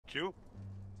about you?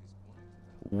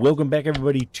 Welcome back,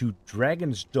 everybody, to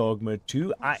Dragon's Dogma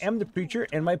 2. I am the Preacher,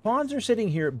 and my pawns are sitting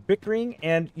here bickering,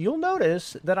 and you'll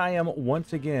notice that I am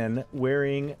once again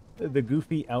wearing the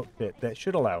goofy outfit that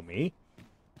should allow me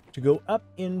to go up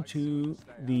into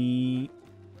the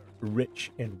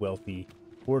rich and wealthy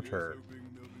quarter.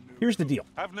 Here's the deal.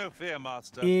 Have no fear,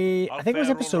 Master. I think it was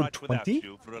I'll fare episode all right 20. without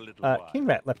you for a little while. King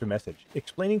Rat left a message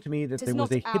explaining to me that there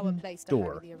was a hidden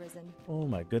door. Arisen. Oh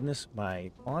my goodness,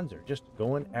 my pawns are just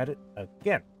going at it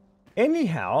again.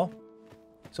 Anyhow,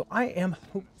 so I am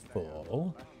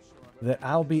hopeful that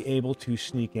I'll be able to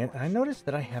sneak in. And I noticed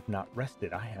that I have not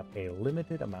rested. I have a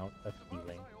limited amount of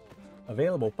healing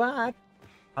available, but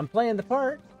I'm playing the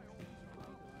part.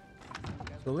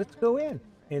 So let's go in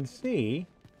and see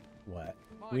what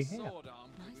we have.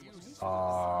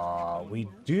 We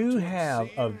do have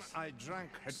a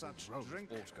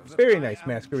very nice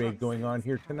masquerade going on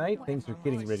here tonight. Things are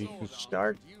getting ready to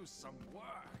start.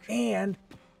 And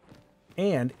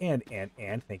thank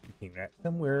you, King Rat.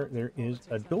 Somewhere there is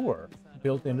a door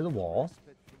built into the wall.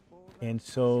 And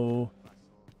so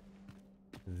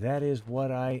that is what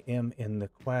I am in the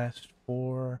quest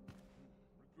for.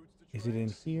 Is it in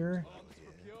here?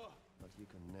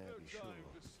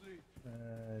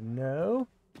 No.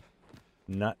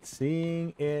 Not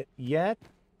seeing it yet.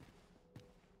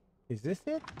 Is this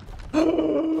it?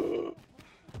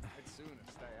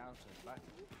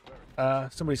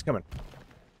 Somebody's coming.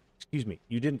 Excuse me.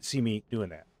 You didn't see me doing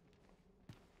that.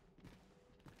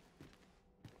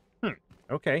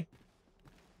 Okay.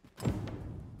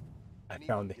 I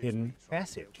found the hidden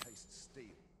passage.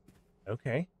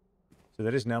 Okay. So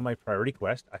that is now my priority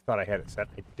quest. I thought I had it set.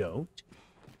 I don't.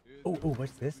 Oh,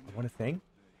 what's this? I want a thing.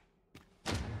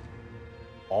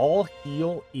 All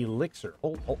heal elixir.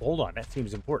 Hold on. That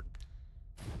seems important.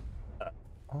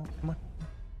 Oh, come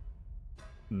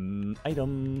on.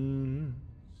 Items.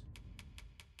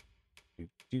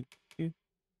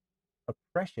 A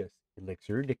precious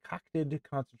elixir, decocted,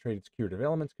 concentrated, curative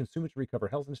elements. Consume it to recover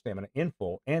health and stamina in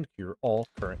full and cure all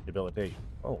current debilitation.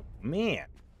 Oh, man.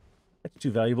 That's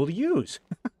too valuable to use.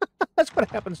 That's what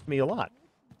happens to me a lot.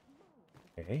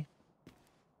 Okay.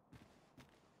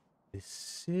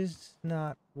 This is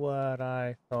not what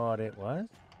I thought it was.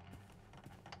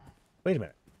 Wait a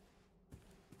minute.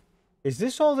 Is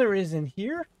this all there is in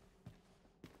here?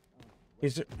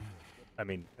 Is it? I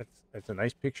mean, that's a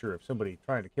nice picture of somebody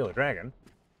trying to kill a dragon.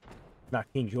 Not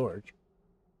King George.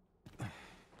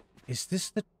 Is this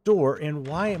the door, and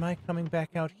why am I coming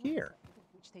back out here?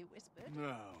 Which they whispered.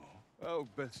 No. Oh,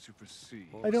 best to proceed.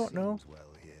 I don't know.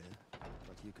 Well here,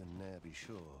 but you can ne'er be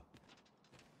sure.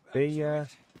 They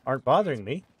aren't bothering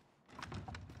me.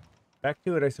 Back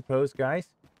to it, I suppose, guys.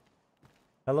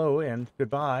 Hello and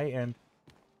goodbye. And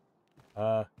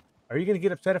are you going to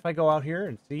get upset if I go out here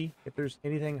and see if there's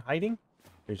anything hiding?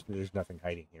 There's nothing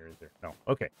hiding here, is there? No.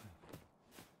 Okay.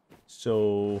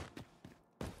 So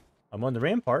I'm on the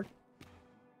rampart.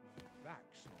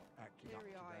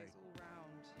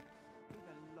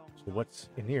 So what's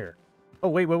in here? Oh,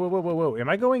 wait. Am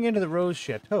I going into the Rose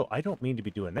Chateau? I don't mean to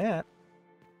be doing that.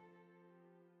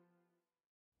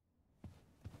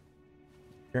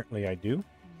 Apparently I do.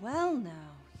 Well, now.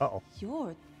 Uh-oh.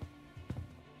 You're...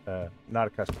 Not a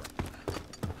customer.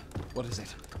 What is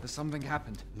it? Has something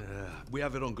happened? We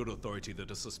have it on good authority that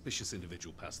a suspicious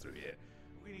individual passed through here.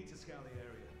 We need to scour the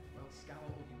area. Well, scour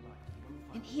all you like. You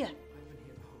won't In find here. I've been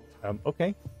here the whole time.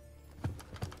 Okay.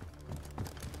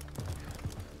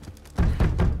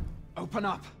 Open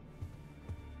up!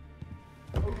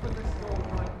 Open this door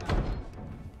right now.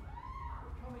 We're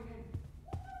coming in.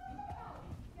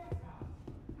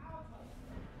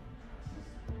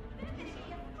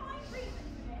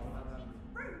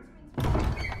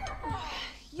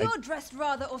 You're dressed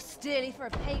rather austerely for a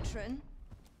patron.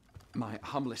 My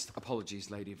humblest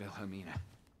apologies, Lady Wilhelmina.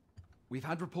 We've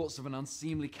had reports of an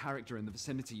unseemly character in the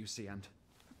vicinity, you see, and...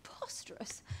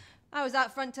 Preposterous. I was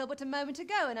out front till but a moment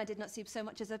ago, and I did not see so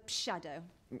much as a shadow.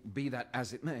 Be that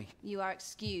as it may. You are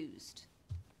excused.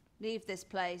 Leave this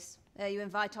place, ere you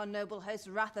invite our noble host's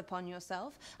wrath upon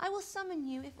yourself. I will summon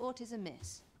you if aught is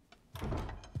amiss.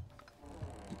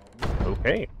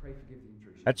 Okay.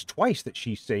 That's twice that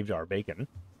she saved our bacon.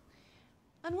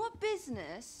 And what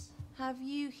business have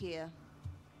you here?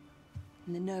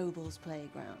 In the nobles'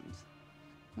 playground?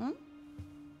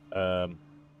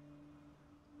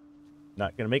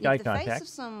 Not gonna make You've eye the contact. face of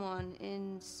someone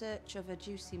in search of a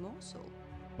juicy morsel.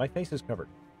 My face is covered.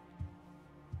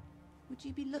 Would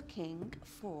you be looking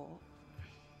for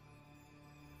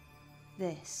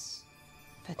this,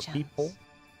 perchance? Peephole?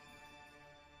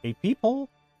 A peephole?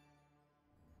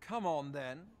 Come on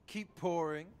then, keep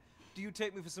pouring. Do you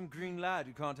take me for some green lad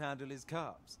who can't handle his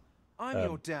cubs? I'm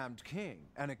your damned king,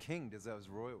 and a king deserves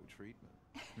royal treatment.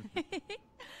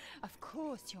 Of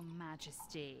course, Your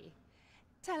Majesty.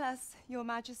 Tell us, Your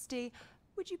Majesty,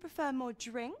 would you prefer more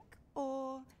drink,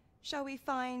 or shall we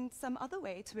find some other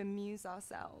way to amuse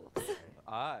ourselves?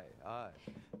 Aye.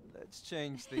 Let's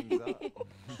change things up.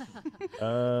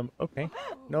 Okay.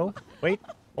 No, wait.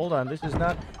 Hold on. This is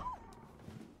not...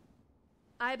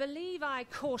 I believe I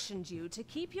cautioned you to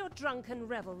keep your drunken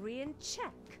revelry in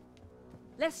check.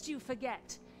 Lest you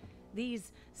forget,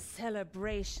 these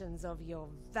celebrations of your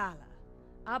valor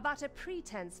are but a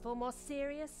pretense for more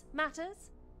serious matters.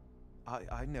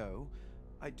 I know.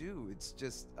 I do. It's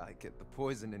just I get the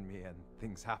poison in me and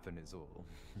things happen is all.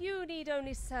 You need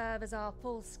only serve as our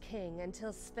false king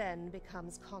until Sven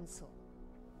becomes consul.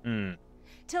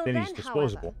 Till Then then, he's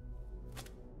disposable. however,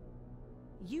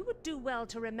 you would do well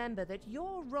to remember that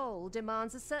your role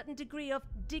demands a certain degree of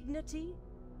dignity.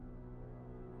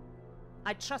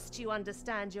 I trust you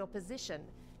understand your position,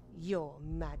 Your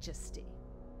Majesty.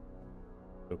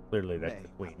 So clearly that's the Nay,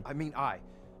 queen. I mean,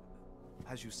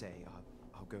 as you say,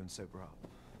 I'll go and sober up.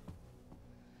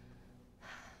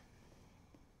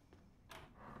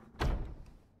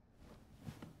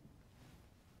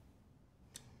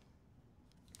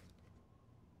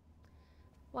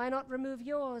 Why not remove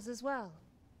yours as well?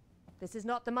 This is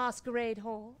not the Masquerade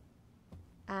Hall,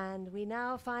 and we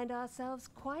now find ourselves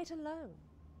quite alone.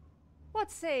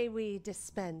 What say we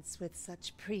dispense with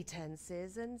such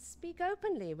pretenses and speak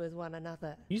openly with one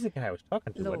another? He's the guy I was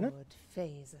talking to, wasn't it? Lord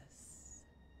Phasus.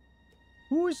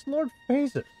 Who is Lord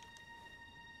Phasus?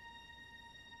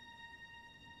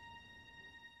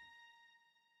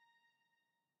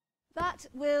 That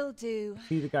will do.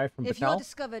 See the guy from If Bacal? you're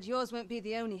discovered, yours won't be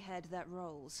the only head that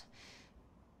rolls.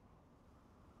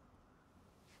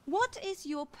 What is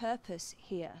your purpose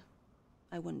here,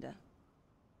 I wonder?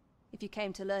 If you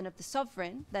came to learn of the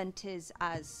Sovereign, then 'tis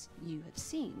as you have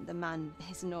seen. The man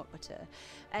is naught but a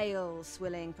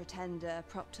ale-swilling pretender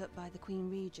propped up by the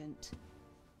Queen Regent.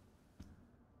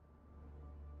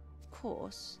 Of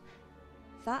course,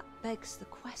 that begs the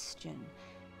question.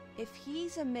 If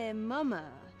he's a mere mummer,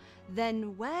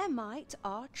 then where might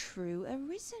our true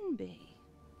arisen be?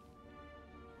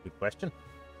 Good question.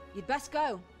 You'd best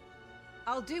go.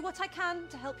 I'll do what I can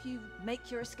to help you make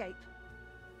your escape.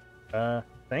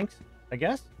 Thanks, I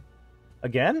guess.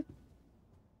 Again?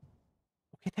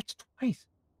 Okay, that's twice.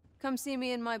 Come see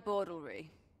me in my bordlery,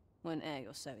 whene'er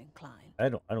you're so inclined. I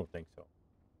don't think so.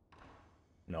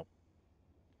 No.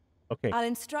 Okay. I'll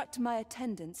instruct my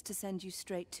attendants to send you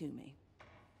straight to me.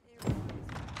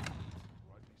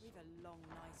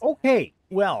 Okay,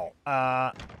 well,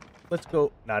 let's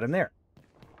go. Not in there.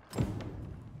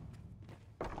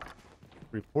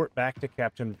 Report back to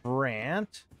Captain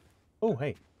Brandt. Oh,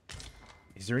 hey.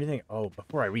 Is there anything? Oh,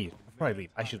 before I leave,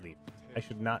 I should leave. I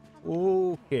should not.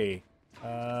 Okay.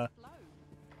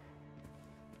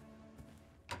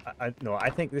 No, I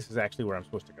think this is actually where I'm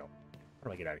supposed to go. How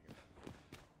do I get out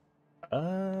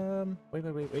of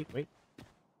here? Wait.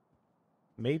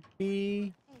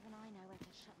 Maybe.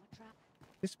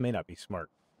 This may not be smart.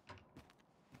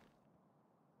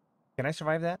 Can I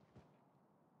survive that?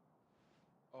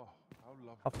 Oh, how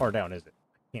lovely. How far down is it?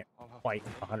 I can't quite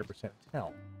 100%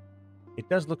 tell. It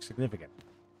does look significant.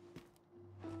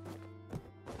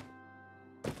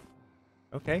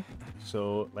 Okay,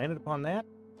 so landed upon that.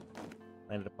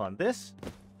 Landed upon this.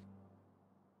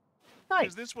 Nice.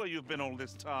 Is this where you've been all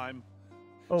this time?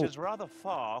 Oh. Which is rather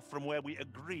far from where we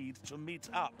agreed to meet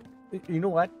up. You know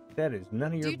what? That is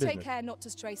none of your Do business. take care not to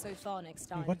stray so far next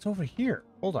time. What's over here?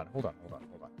 Hold on.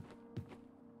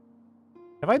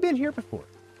 Have I been here before?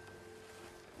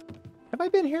 Have I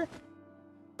been here?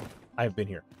 I've been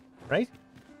here, right?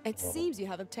 It seems you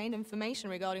have obtained information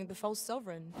regarding the false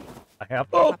sovereign. I have.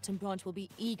 Oh! Captain Brandt will be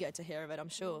eager to hear of it, I'm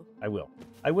sure. I will.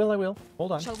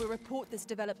 Hold on. Shall we report this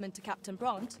development to Captain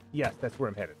Brandt? Yes, that's where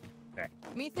I'm headed. Okay.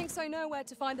 Methinks I know where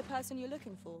to find the person you're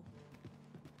looking for.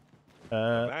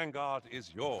 The Vanguard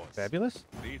is yours. Fabulous.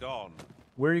 Lead on.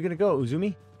 Where are you going to go,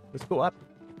 Uzumi? Let's go up.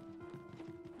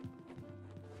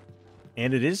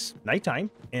 And it is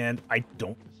nighttime, and I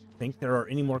don't think there are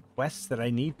any more quests that I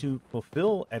need to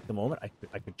fulfill at the moment.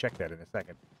 I could check that in a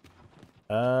second.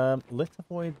 Let's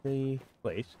avoid the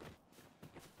place.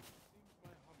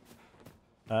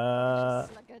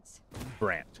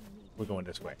 Brandt. We're going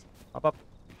this way. Hop up.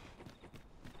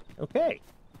 Okay.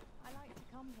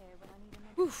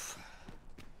 Oof.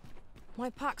 My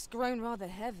pack's grown rather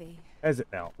heavy. Has it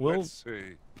now? Let's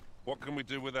see. What can we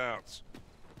do without?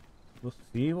 We'll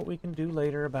see what we can do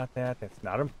later about that. That's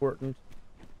not important.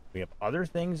 We have other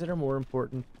things that are more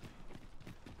important.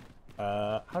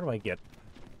 How do I get...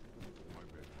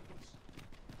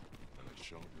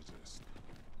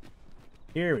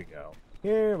 Here we go.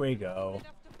 Here we go.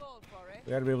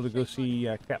 We gotta be able to go see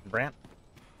Captain Brant.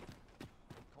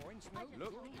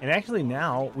 And actually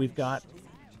now we've got...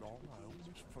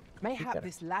 Mayhap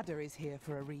this ladder is here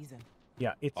for a reason.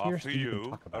 Yeah, it's here so After you can you,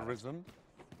 talk about it. Arisen.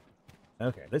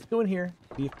 Okay, let's go in here.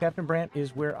 See if Captain Brant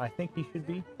is where I think he should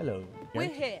be. Hello. We're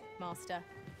Jen. here, Master.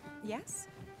 Yes?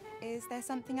 Is there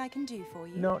something I can do for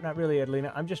you? No, not really,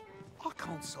 Adelina. I'm just... I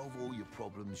can't solve all your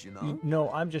problems, you know.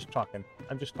 No, I'm just talking.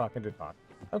 I'm just talking to talk.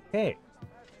 Okay.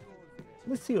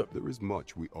 Let's see what... There is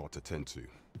much we ought to tend to,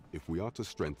 if we are to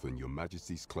strengthen your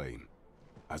Majesty's claim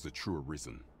as a true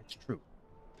Arisen. It's true.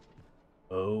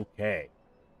 Okay.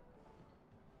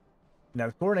 Now,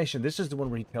 the coronation, this is the one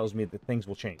where he tells me that things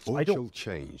will change. So All shall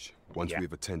change once we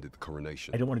have attended the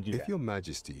coronation. I don't want to do that. If your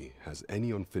Majesty has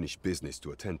any unfinished business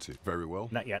to attend to, very well.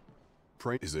 Not yet.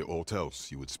 Pray, is there aught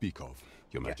else you would speak of,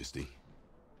 your Majesty?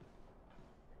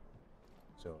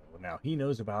 So, now he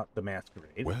knows about the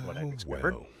Masquerade, Well, what I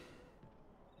discovered.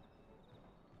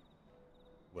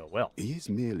 Well. He is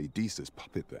merely Disa's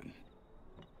puppet then.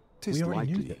 'Tis We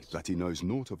already knew likely this. that he knows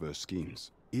naught of her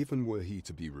schemes, even were he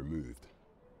to be removed.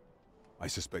 I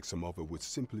suspect some other would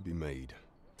simply be made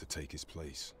to take his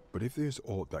place. But if there's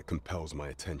aught that compels my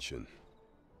attention,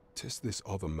 'tis this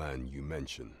other man you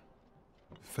mention.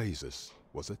 Phases,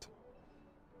 was it?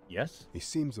 Yes. He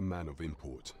seems a man of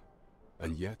import,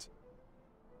 and yet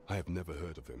I have never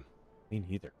heard of him. Me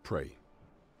neither. Pray,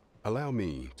 allow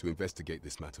me to investigate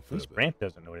this matter At least further. Brant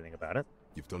doesn't know anything about it.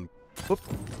 You've done... Whoop.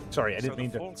 Sorry, I didn't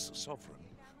mean the to... false sovereign,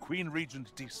 Queen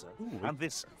Regent Disa, and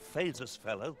this Phasus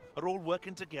fellow are all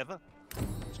working together.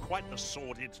 It's quite a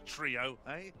sordid trio,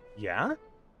 eh? Yeah?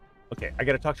 Okay, I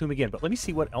gotta talk to him again, but let me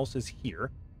see what else is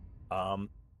here.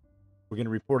 We're gonna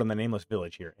report on the Nameless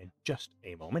Village here in just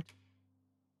a moment.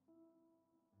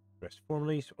 Rest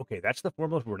formally. Okay, that's the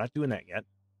formula. We're not doing that yet.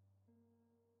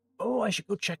 Oh, I should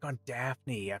go check on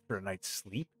Daphne after a night's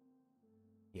sleep.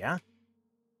 Yeah?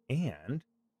 And...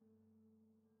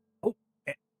 Oh,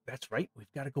 that's right.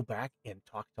 We've got to go back and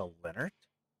talk to Leonard.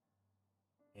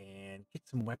 And get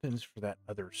some weapons for that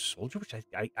other soldier, which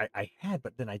I had,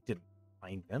 but then I didn't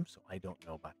find them, so I don't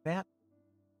know about that.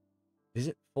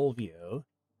 Visit Fulvio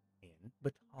in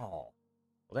Batal.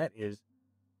 Well, that is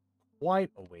quite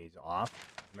a ways off.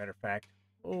 As a matter of fact,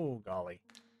 oh golly,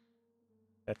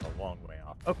 that's a long way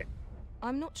off. Okay.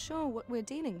 I'm not sure what we're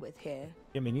dealing with here.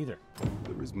 Yeah, me neither.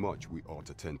 There is much we ought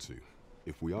to tend to,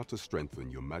 if we are to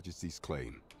strengthen your Majesty's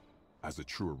claim as a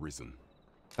true Arisen.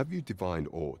 Have you divined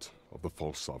aught of the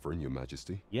false sovereign, your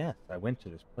Majesty? Yes, I went to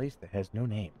this place that has no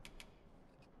name.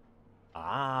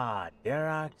 Ah,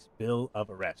 Darrak's Bill of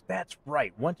Arrest. That's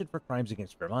right. Wanted for crimes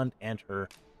against Vermont and her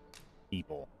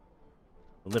people.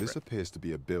 This appears to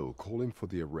be a bill calling for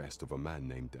the arrest of a man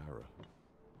named Dara.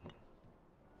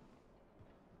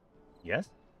 Yes?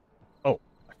 Oh.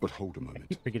 But hold a moment. I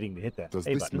keep forgetting to hit that. Does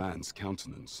A this button. man's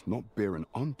countenance not bear an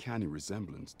uncanny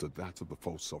resemblance to that of the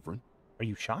false sovereign? Are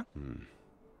you shocked?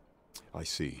 I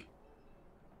see.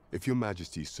 If your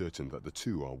Majesty is certain that the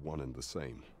two are one and the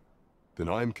same, then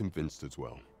I am convinced as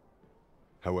well.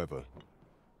 However,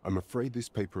 I'm afraid this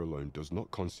paper alone does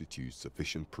not constitute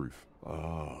sufficient proof.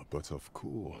 Ah, but of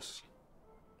course.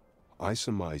 I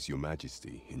surmise your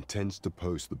Majesty intends to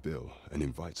post the bill and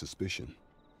invite suspicion.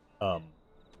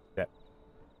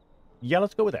 Yeah,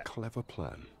 let's go with that. Clever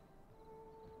plan.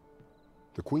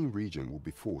 The Queen Regent will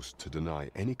be forced to deny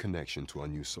any connection to our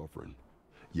new sovereign,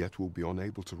 yet will be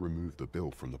unable to remove the bill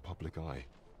from the public eye.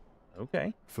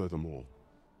 Okay. Furthermore,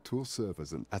 'twill serve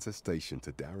as an attestation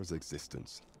to Dara's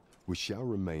existence, which shall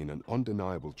remain an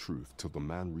undeniable truth till the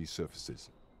man resurfaces.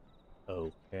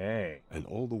 Okay. And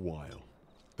all the while,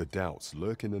 the doubts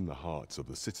lurking in the hearts of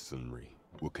the citizenry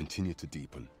will continue to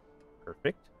deepen.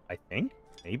 Perfect, I think.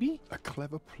 Maybe? A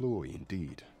clever ploy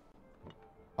indeed.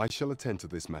 I shall attend to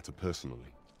this matter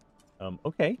personally.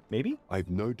 Okay, maybe? I've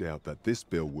no doubt that this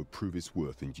bill will prove its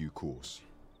worth in due course.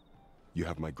 You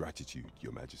have my gratitude,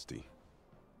 your Majesty.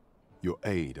 Your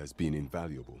aid has been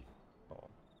invaluable. Oh,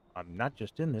 I'm not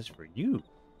just in this for you,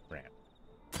 Brant.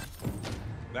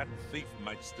 That thief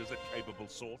Maester's a capable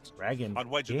sort. Dragon I'd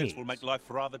wager this Gaze. will make life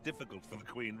rather difficult for the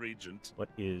Queen Regent. What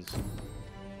is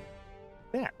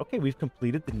that? Okay, we've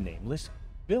completed the Nameless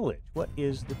Village. What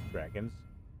is the Dragon's?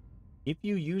 If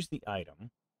you use the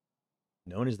item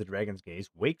known as the Dragon's Gaze,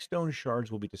 Wakestone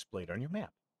shards will be displayed on your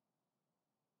map.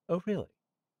 Oh, really?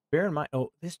 Bear in mind,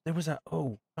 there was a,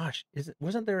 oh gosh,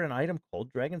 wasn't there an item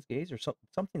called Dragon's Gaze or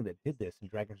something that did this in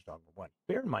Dragon's Dogma 1?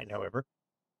 Bear in mind, however,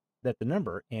 that the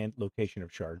number and location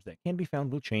of shards that can be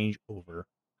found will change over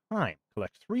time.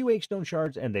 Collect 3 Wakestone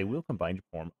shards, and they will combine to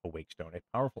form a Wakestone, a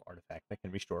powerful artifact that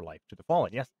can restore life to the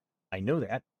fallen. Yes, I know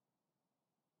that.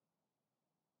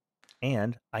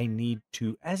 And I need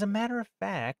to, as a matter of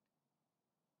fact,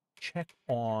 check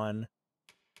on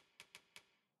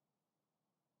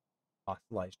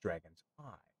Fossilized Dragon's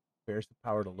Eye. Bears the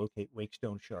power to locate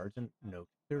Wakestone shards and note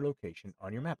their location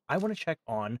on your map. I want to check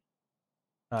on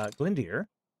Glindir.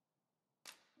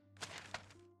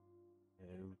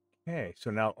 Okay, so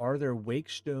now are there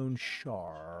Wakestone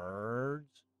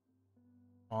shards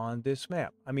on this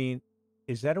map? I mean,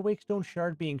 is that a Wakestone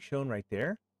shard being shown right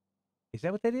there? Is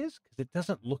that what that is? Because it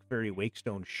doesn't look very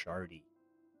Wakestone shardy.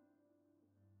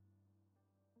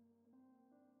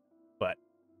 But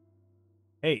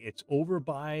hey, it's over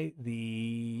by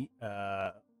the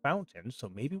fountain, so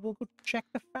maybe we'll go check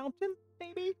the fountain,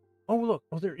 maybe? Oh, look.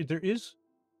 Oh, there is.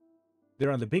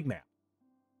 They're on the big map.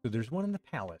 So there's one in the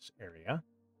palace area.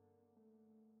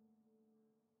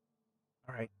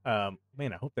 All right.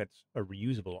 Man, I hope that's a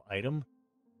reusable item.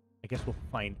 I guess we'll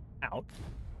find out.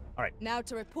 All right. Now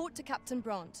to report to Captain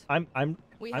Bront.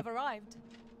 We have arrived.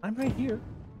 I'm right here.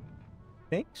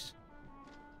 Thanks.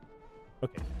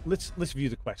 Okay, let's view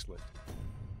the quest list.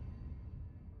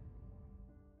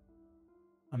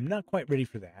 I'm not quite ready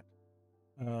for that.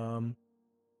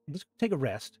 Let's take a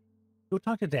rest. Go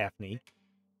talk to Daphne,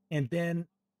 and then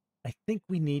I think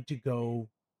we need to go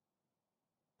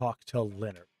talk to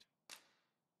Leonard.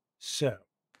 So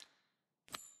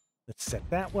let's set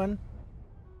that one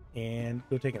and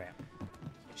go take a nap.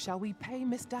 Shall we pay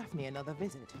Miss Daphne another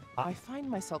visit? I find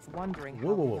myself wondering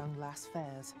how whoa. the young lass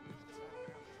fares.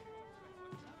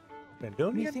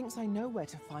 Brandonian? Methinks I know where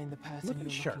to find the person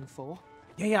you're looking for.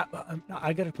 Yeah.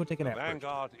 I gotta go take a nap.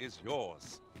 Vanguard is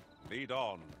yours. Lead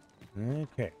on.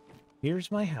 Okay.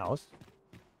 Here's my house.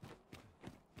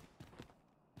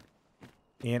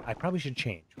 And I probably should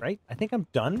change, right? I think I'm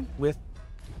done with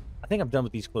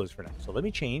these clothes for now. So let me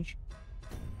change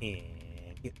and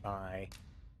get my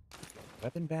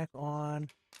weapon back on.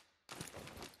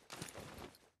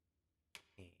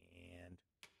 And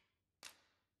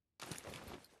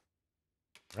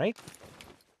right?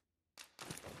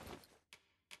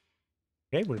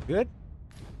 Okay, we're good.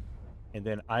 And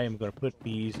then I am going to put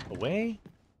these away.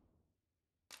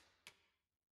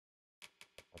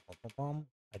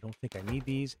 I don't think I need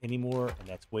these anymore, and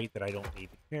that's weight that I don't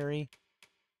need to carry.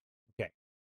 Okay.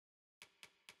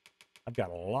 I've got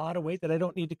a lot of weight that I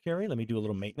don't need to carry. Let me do a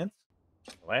little maintenance.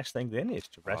 The last thing then is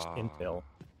to rest until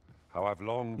how I've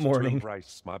longed morning. to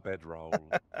embrace my bedroll.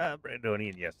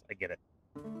 Brandonian, yes, I get it.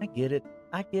 I get it.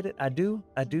 I get it. I do.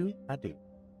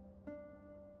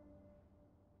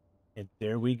 And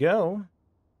there we go.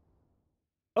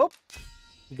 Oh,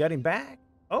 we got him back.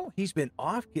 Oh, he's been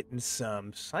off getting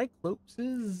some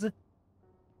cyclopses.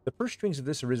 The purse strings of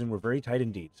this arisen were very tight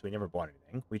indeed, so we never bought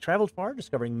anything. We traveled far,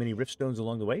 discovering many rift stones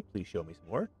along the way. Please show me some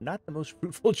more. Not the most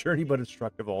fruitful journey, but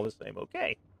instructive all the same.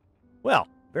 Okay. Well,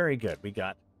 very good. We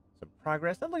got some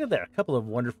progress. And look at that. A couple of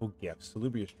wonderful gifts.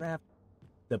 Salubrious Draft,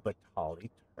 the Batali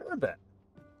Turban.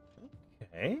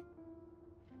 Okay.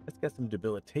 It's got some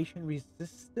debilitation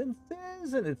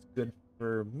resistances, and it's good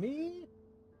for me.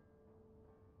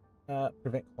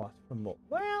 Prevent cloth from mold.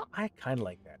 Well, I kind of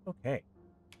like that. Okay.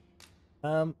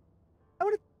 I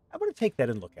want to take that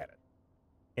and look at it.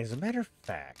 As a matter of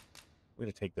fact, we're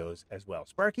going to take those as well.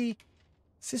 Sparky,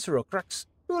 Cicero, Crux,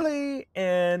 Uli,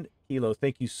 and Kilo.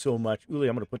 Thank you so much. Uli,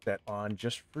 I'm going to put that on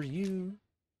just for you.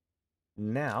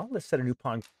 Now, let's set a new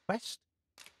pawn quest.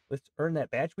 Let's earn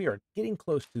that badge. We are getting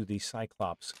close to the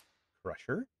Cyclops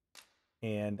Crusher.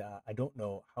 And I don't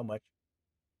know how much.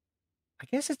 I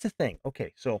guess it's a thing.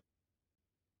 Okay, so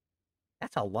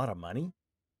that's a lot of money.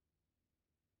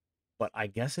 But I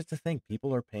guess it's a thing.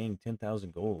 People are paying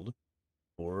 10,000 gold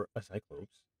for a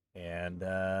Cyclops. And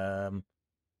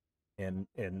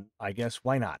I guess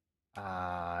why not?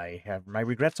 I have my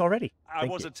regrets already. I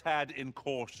was a tad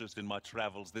incautious in my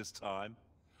travels this time.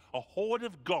 A horde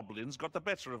of goblins got the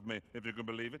better of me, if you can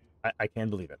believe it. I can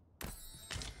believe it.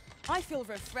 I feel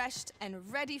refreshed and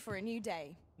ready for a new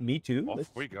day. Me too. Off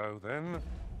we go, then.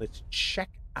 Let's check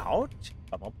out.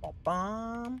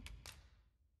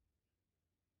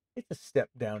 It's a step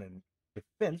down in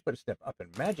defense, but a step up in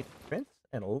magic defense,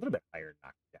 and a little bit higher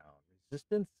knockdown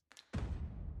resistance.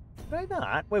 Did I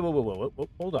not? Wait,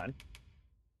 hold on.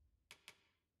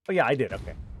 Oh, yeah, I did.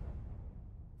 Okay.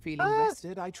 Feeling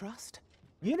rested, I trust?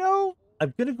 You know,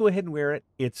 I'm going to go ahead and wear it.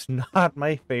 It's not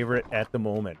my favorite at the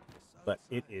moment, but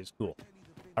it is cool.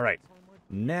 All right.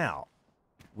 Now,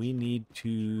 we need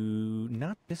to...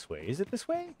 Not this way. Is it this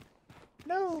way?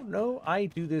 No, I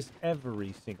do this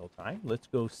every single time. Let's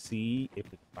go see if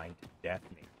we can find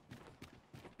Daphne.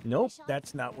 Nope,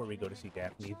 that's not where we go to see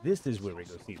Daphne. This is where we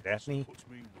go see Daphne.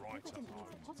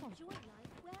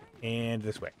 And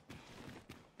this way.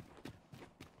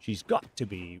 She's got to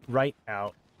be right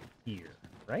out here,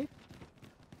 right?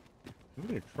 I'm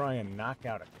going to try and knock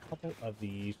out a couple of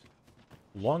these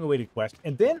long-awaited quests.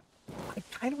 And then I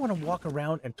kind of want to walk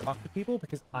around and talk to people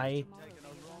because I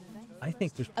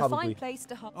think there's probably... A fine place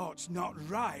to hop. Oh, it's not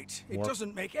right. It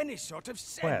doesn't make any sort of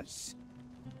sense. Quests.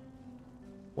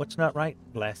 What's not right,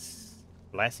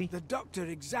 Lassie? The doctor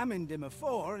examined him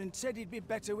afore and said he'd be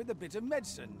better with a bit of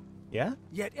medicine. Yeah?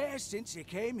 Yet e'er since he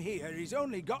came here, he's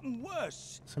only gotten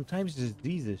worse. Sometimes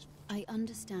diseases... I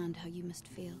understand how you must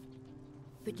feel.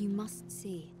 But you must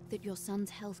see that your son's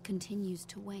health continues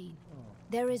to wane.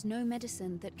 There is no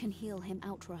medicine that can heal him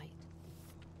outright.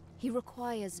 He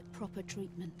requires proper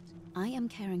treatment. I am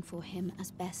caring for him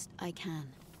as best I can.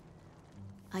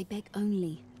 I beg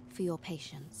only for your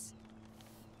patience.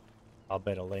 I'll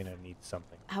bet Elena needs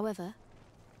something. However,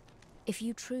 if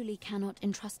you truly cannot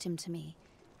entrust him to me,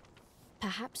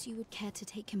 perhaps you would care to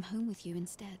take him home with you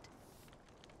instead.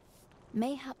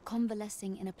 Mayhap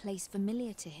convalescing in a place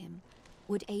familiar to him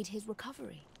would aid his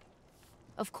recovery.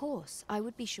 Of course, I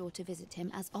would be sure to visit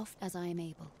him as oft as I am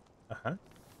able. Uh-huh.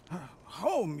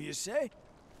 Home, you say?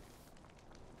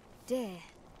 Dear,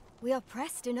 we are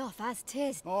pressed enough as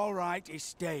 'tis. All right, he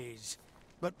stays.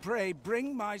 But pray,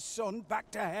 bring my son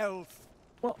back to health.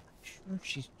 Well, sure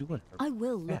she's doing her... I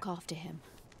will look after him.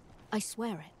 I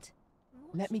swear it.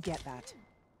 Let me get that.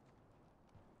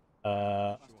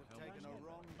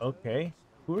 Okay.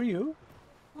 Who are you?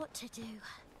 What to do?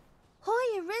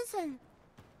 Hoy, arisen!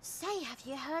 Say, have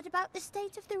you heard about the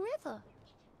state of the river?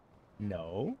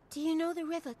 No. Do you know the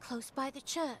river close by the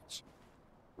church?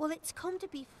 Well, it's come to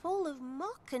be full of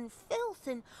muck and filth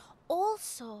and all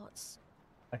sorts.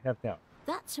 I have doubt.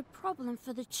 That's a problem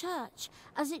for the church,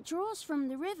 as it draws from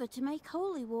the river to make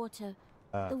holy water.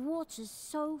 The water's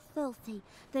so filthy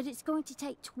that it's going to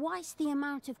take twice the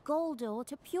amount of gold ore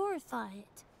to purify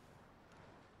it.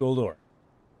 Gold ore.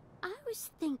 I was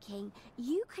thinking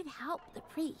you could help the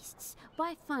priests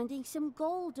by finding some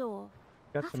gold ore.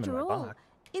 Got some in After my all, box.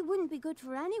 it wouldn't be good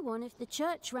for anyone if the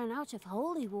church ran out of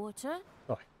holy water.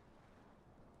 Oh.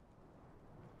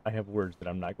 I have words that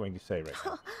I'm not going to say right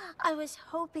now. I was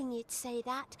hoping you'd say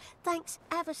that. Thanks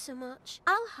ever so much.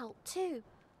 I'll help too.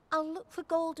 I'll look for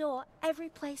gold ore every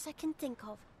place I can think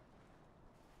of.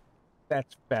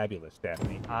 That's fabulous,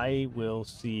 Daphne. I will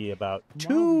see about Now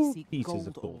we 2 seek pieces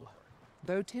of gold. ore.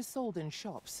 Though 'tis sold in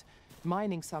shops,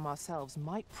 mining some ourselves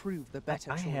might prove the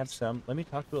better I choice. have some. Let me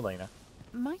talk to Elena.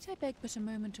 Might I beg but a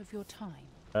moment of your time?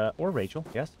 Or Rachel,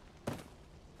 yes?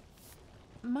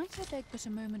 Might I beg but a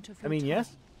moment of your I mean, time?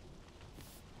 yes?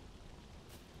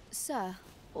 Sir,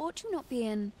 ought you not be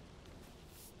in...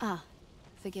 Ah,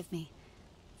 forgive me.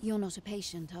 You're not a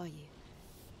patient, are you?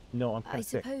 No, I'm kind I of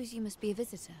sick. suppose you must be a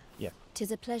visitor. Yes.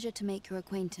 'Tis a pleasure to make your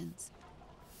acquaintance.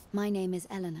 My name is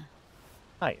Eleanor.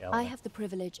 Hi, Eleanor. I have the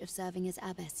privilege of serving as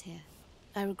abbess here.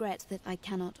 I regret that I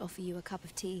cannot offer you a cup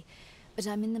of tea, but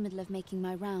I'm in the middle of making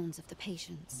my rounds of the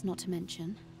patients, not to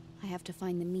mention I have to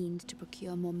find the means to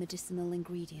procure more medicinal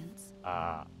ingredients.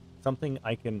 Something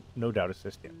I can no doubt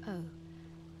assist in. Oh.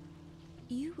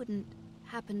 You wouldn't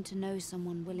happen to know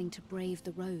someone willing to brave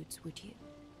the roads, would you?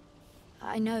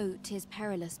 I know 'tis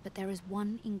perilous, but there is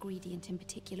one ingredient in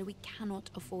particular we cannot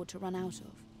afford to run out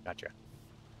of. Gotcha.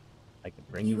 I can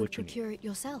bring you would what you need. procure it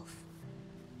yourself.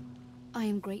 I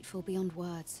am grateful beyond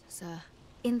words, sir.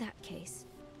 In that case,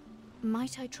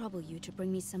 might I trouble you to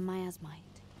bring me some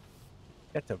miasmite?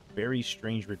 That's a very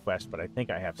strange request, but I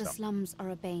think I have The some. slums are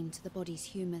a bane to the body's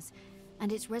humours,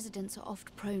 and its residents are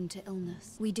oft prone to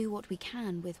illness. We do what we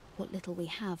can with what little we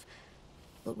have,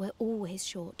 but we're always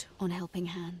short on helping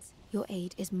hands. Your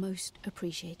aid is most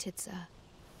appreciated, sir.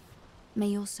 May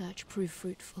your search prove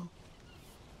fruitful.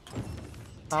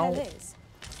 Tell is,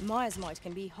 miasmite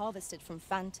can be harvested from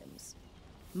phantoms,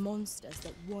 monsters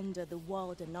that wander the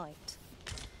wilder night.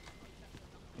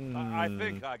 I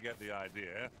think I get the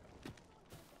idea.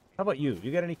 How about you?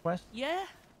 You got any quests? Yeah?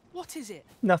 What is it?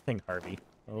 Nothing, Harvey.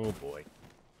 Oh boy.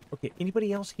 Okay,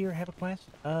 anybody else here have a quest?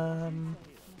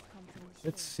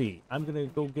 Let's see. I'm gonna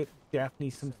go get Daphne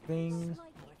some things.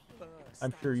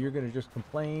 I'm sure you're gonna just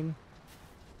complain.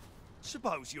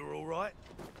 Suppose you're all right.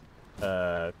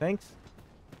 Thanks.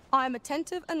 I am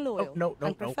attentive and loyal, no,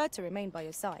 and prefer to remain by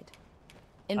your side.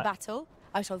 In battle,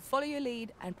 I shall follow your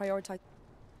lead and prioritize...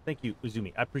 Thank you,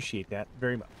 Uzumi. I appreciate that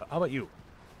very much. How about you,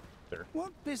 sir?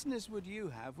 What business would you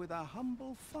have with a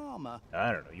humble farmer?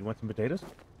 I don't know. You want some potatoes?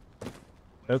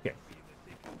 Okay.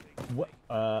 What?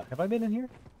 Have I been in here?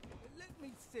 Let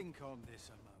me think on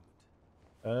this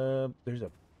a moment. There's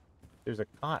a There's a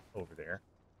cot over there.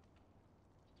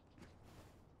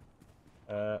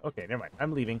 Okay, never mind.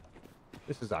 I'm leaving.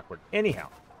 This is awkward. Anyhow,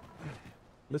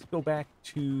 let's go back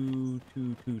to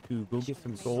go get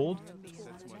some gold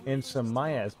and some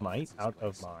miasmite out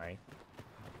of my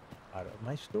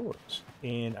stores.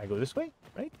 And I go this way,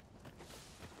 right?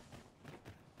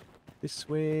 This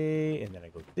way, and then I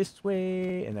go this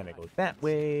way, and then I go that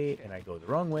way, and I go the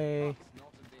wrong way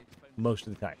most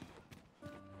of the time.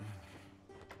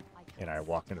 And I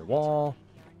walk into the wall.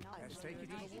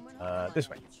 This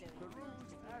way.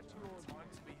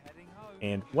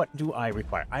 And what do I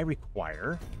require? I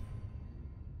require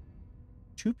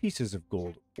 2 pieces of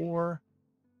gold ore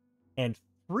and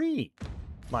 3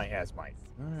 miasmite.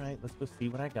 All right, let's go see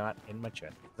what I got in my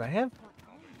chest. Because I have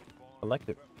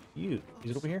collected a few. Is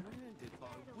it over here?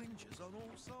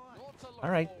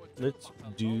 All right, let's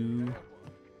do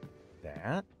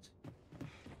that.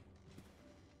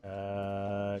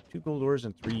 2 gold ores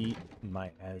and 3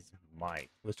 miasmite.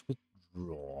 Let's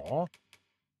withdraw.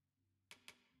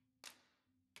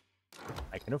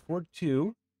 I can afford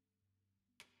 2.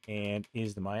 And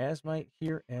is the miasmite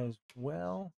here as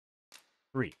well?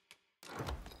 3.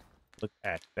 Look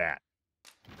at that.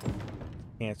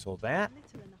 Cancel that.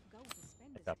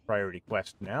 That's a priority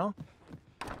quest now.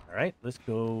 All right, let's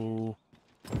go.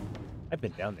 I've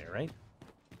been down there, right?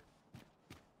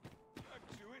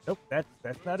 Nope,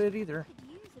 that's not it either.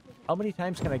 How many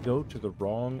times can I go to the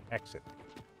wrong exit?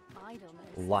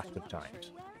 Lots of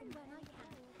times.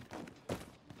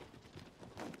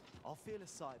 I'll feel a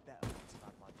sight better once I've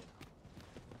had my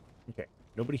dinner. Okay,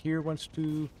 nobody here wants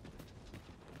to.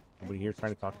 Nobody here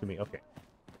trying to talk to me. Okay.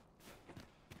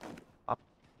 Up.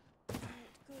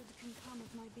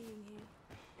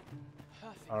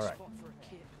 All right.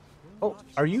 Oh,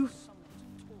 are you?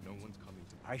 No one's coming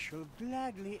to. I shall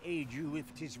gladly aid you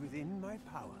if 'tis within my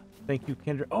power. Thank you,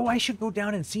 Kendra. Oh, I should go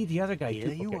down and see the other guy Here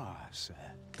too. you Okay. are, sir.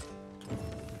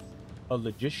 A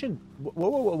logician?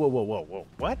 Whoa.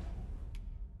 What?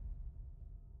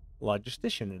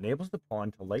 Logistician enables the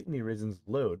pawn to lighten the Arisen's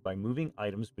load by moving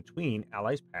items between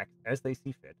allies' packs as they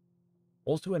see fit.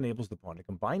 Also enables the pawn to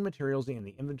combine materials in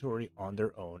the inventory on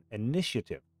their own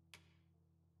initiative.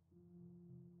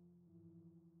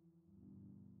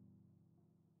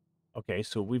 Okay,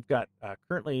 so we've got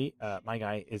currently my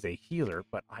guy is a healer,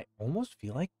 but I almost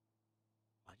feel like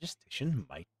Logistician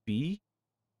might be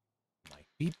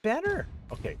better.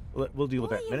 Okay, we'll deal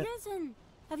with that in a minute. Arisen,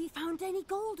 have you found any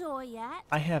gold ore yet?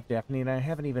 I have, Daphne, and I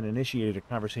haven't even initiated a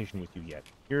conversation with you yet.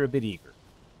 You're a bit eager.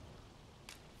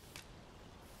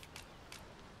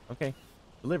 Okay,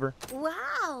 deliver.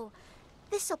 Wow,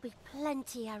 this'll be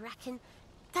plenty, I reckon.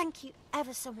 Thank you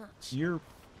ever so much. You're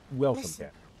welcome, Listen,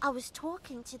 Daphne. I was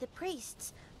talking to the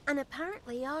priests, and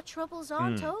apparently our troubles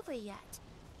aren't over yet.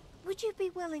 Would you be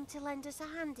willing to lend us a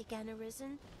hand again,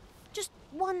 Arisen? Just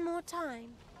one more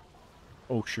time.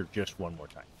 Oh, sure, just one more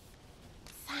time.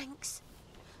 Thanks.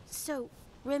 So,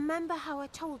 remember how I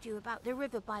told you about the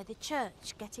river by the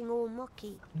church getting all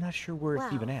mucky? I'm not sure where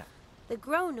it's even at. The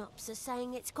grown-ups are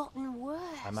saying it's gotten worse.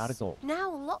 I'm out of gold. Now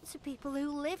lots of people who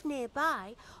live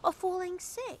nearby are falling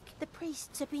sick. The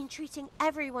priests have been treating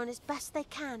everyone as best they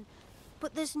can,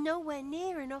 but there's nowhere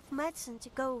near enough medicine to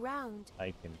go round.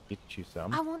 I can get you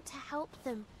some. I want to help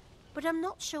them, but I'm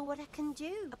not sure what I can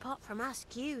do, apart from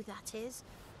ask you, that is.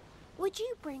 Would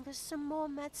you bring us some more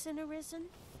medicine, Arisen?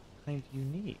 What kind do you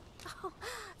need? Oh,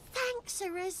 thanks,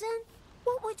 Arisen.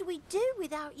 What would we do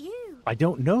without you? I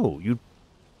don't know. You'd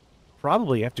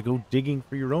probably have to go digging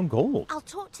for your own gold. I'll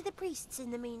talk to the priests in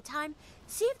the meantime,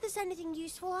 see if there's anything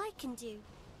useful I can do.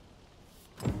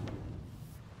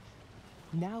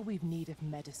 Now we've need of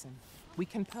medicine. We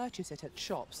can purchase it at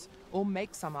shops, or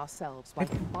make some ourselves by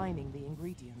combining the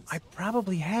ingredients. I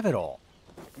probably have it all.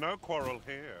 No quarrel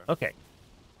here. Okay.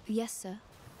 Yes, sir.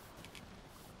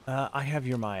 I have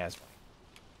your miasma.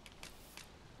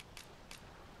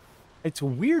 It's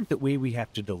weird the way we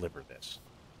have to deliver this.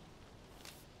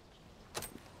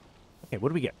 Okay, what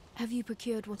do we get? Have you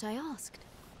procured what I asked?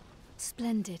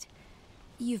 Splendid.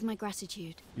 You've my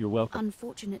gratitude. You're welcome.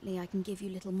 Unfortunately, I can give you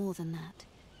little more than that.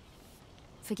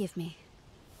 Forgive me,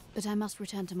 but I must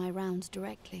return to my rounds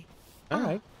directly. All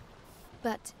right.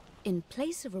 But in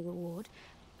place of a reward,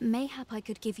 mayhap I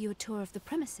could give you a tour of the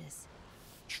premises.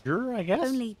 Sure, I guess.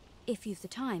 Only if you've the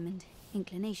time and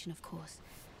inclination, of course.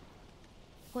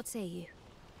 What say you?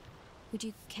 Would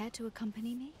you care to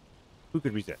accompany me? Who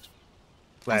could resist?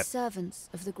 As servants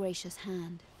of the gracious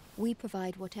hand, we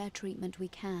provide whatever treatment we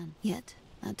can. Yet,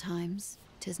 at times,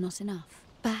 'tis not enough.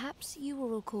 Perhaps you will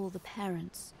recall the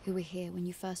parents who were here when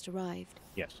you first arrived.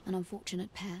 Yes. An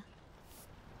unfortunate pair.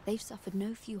 They've suffered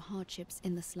no few hardships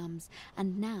in the slums,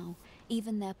 and now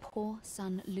even their poor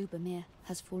son Lubomir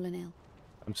has fallen ill.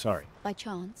 I'm sorry. By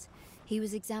chance, he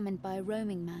was examined by a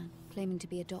roaming man claiming to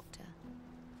be a doctor.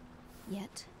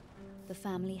 Yet, the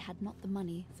family had not the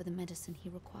money for the medicine he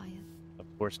required. Of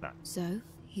course not. So,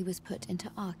 he was put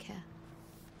into our care.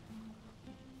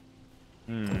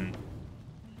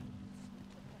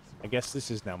 I guess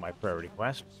this is now my priority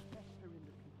quest.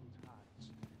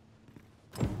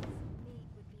 I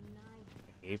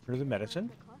gave her the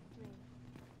medicine.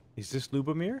 Is this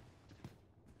Lubomir?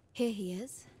 Here he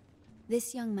is.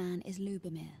 This young man is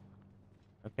Lubomir.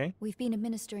 Okay. We've been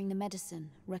administering the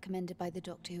medicine recommended by the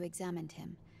doctor who examined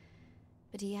him,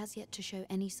 but he has yet to show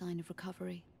any sign of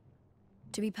recovery.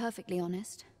 To be perfectly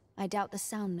honest, I doubt the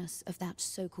soundness of that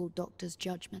so-called doctor's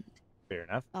judgment. Fair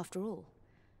enough. After all,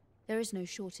 there is no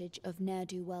shortage of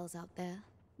ne'er-do-wells out there,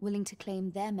 willing to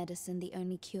claim their medicine the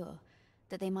only cure,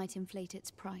 that they might inflate its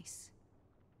price.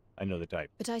 I know the type.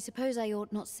 But I suppose I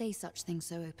ought not say such things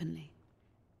so openly.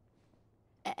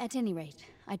 At any rate,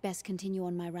 I'd best continue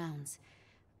on my rounds.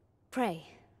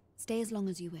 Pray, stay as long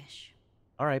as you wish.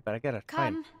 All right, but I gotta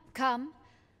Come, come.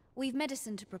 We've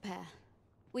medicine to prepare.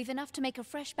 We've enough to make a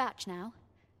fresh batch now,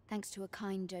 thanks to a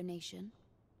kind donation.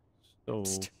 So...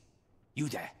 Psst. You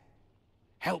there.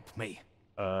 Help me.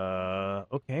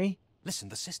 Okay. Listen,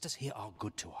 the sisters here are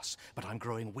good to us, but I'm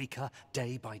growing weaker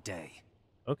day by day.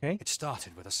 Okay. It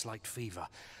started with a slight fever,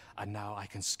 and now I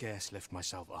can scarce lift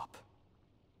myself up.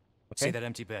 Okay. See that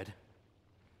empty bed?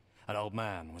 An old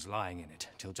man was lying in it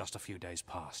till just a few days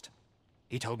past.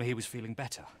 He told me he was feeling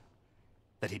better,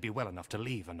 that he'd be well enough to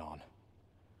leave anon.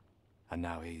 And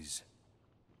now he's...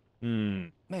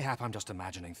 Mayhap I'm just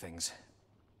imagining things.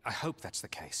 I hope that's the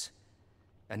case.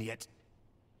 And yet...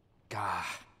 Gah.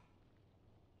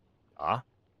 Gah?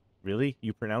 Really?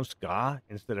 You pronounced Gah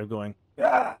instead of going...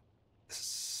 Gah?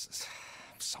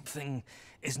 Something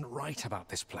isn't right about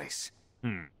this place.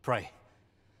 Pray,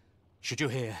 should you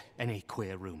hear any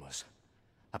queer rumors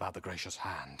about the Gracious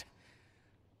Hand,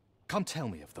 come tell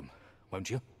me of them, won't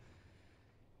you?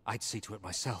 I'd see to it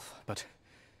myself, but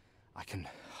I can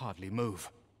hardly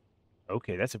move.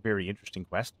 Okay, that's a very interesting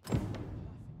quest.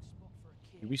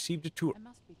 You received a tour.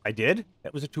 I did?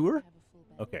 That was a tour?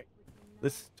 Okay.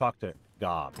 Let's talk to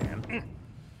Gah, man.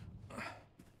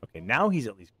 Okay, now he's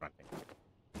at least grunting.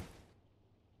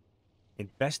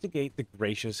 Investigate the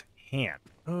Gracious Hand.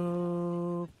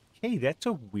 Okay, that's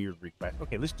a weird request.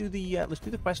 Okay, let's do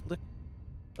the quest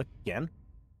again.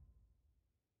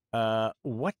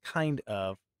 What kind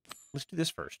of... Let's do this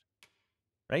first.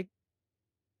 Right?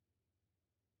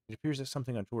 It appears that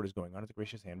something untoward is going on at the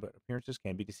Gracious Hand, but appearances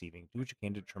can be deceiving. Do what you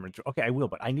can to determine... Okay, I will,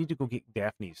 but I need to go get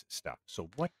Daphne's stuff. So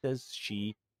what does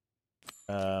she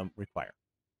require?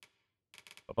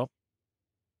 Oh,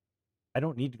 I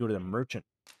don't need to go to the merchant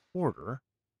order.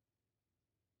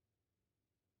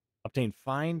 Obtain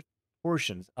fine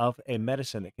portions of a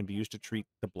medicine that can be used to treat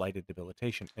the blighted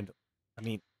debilitation. And, I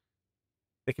mean,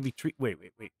 they can be wait.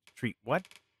 Treat what?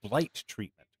 Blight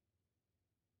treatment.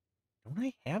 Don't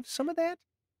I have some of that?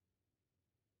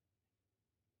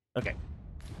 Okay.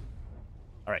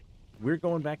 All right. We're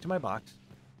going back to my box.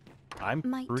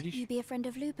 Might you be a friend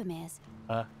of Lubomir's?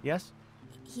 Yes?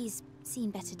 He's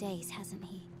seen better days, hasn't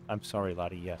he? I'm sorry,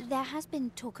 Lottie, yes. There has been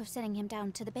talk of sending him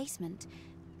down to the basement,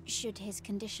 should his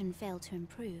condition fail to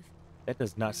improve. That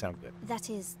does not sound good. That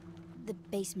is, the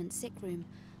basement sick room,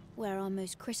 where our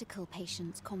most critical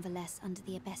patients convalesce under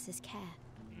the abbess's care.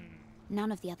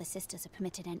 None of the other sisters are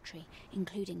permitted entry,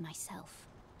 including myself.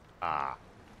 Ah.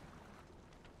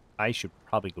 I should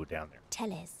probably go down there. Tell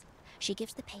Liz, she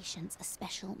gives the patients a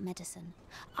special medicine.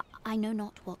 I know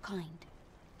not what kind.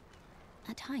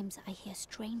 At times, I hear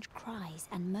strange cries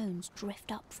and moans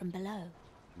drift up from below.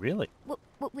 Really?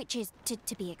 Which is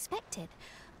to be expected.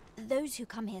 Those who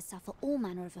come here suffer all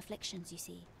manner of afflictions, you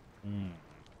see.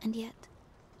 And yet,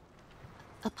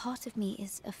 a part of me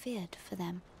is afeared for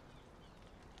them.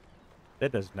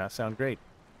 That does not sound great.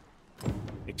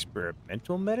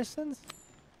 Experimental medicines?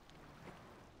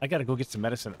 I gotta go get some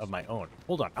medicine of my own.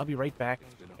 Hold on, I'll be right back,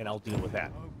 and I'll deal with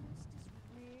that.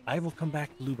 I will come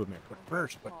back to Lubomir, but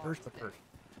first.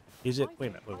 Is it... Wait a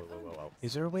minute, whoa.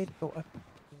 Is there a way to go up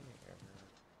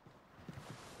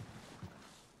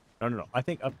there? No. I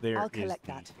think up there I'll collect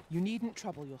that. You needn't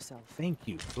trouble yourself. Thank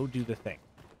you. Go do the thing.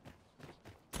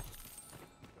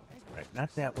 Right,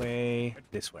 not that way.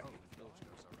 This way.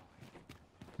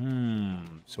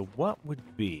 So what would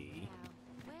be...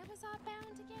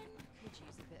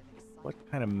 What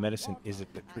kind of medicine is it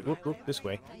that... this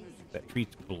way. That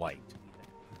treats blight.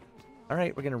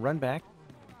 Alright, we're going to run back.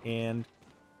 And...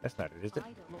 That's not it, is it?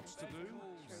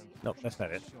 Nope, that's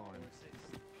not it.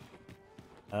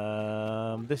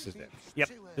 This is it. Yep,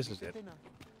 this is it.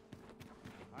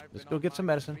 Let's go get some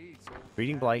medicine.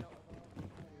 Treating blight.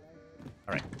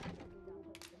 All right.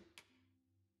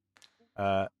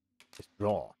 Let's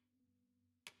draw.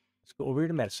 Let's go over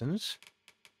to medicines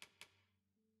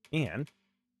and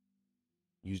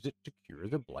use it to cure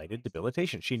the blighted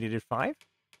debilitation. She needed 5.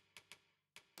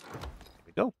 There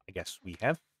we go. I guess we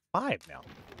have 5 now.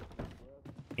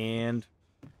 And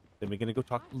then we're gonna go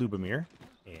talk to Lubomir,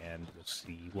 and we'll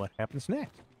see what happens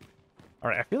next. All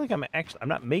right. I feel like I'm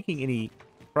not making any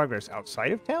progress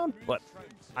outside of town, but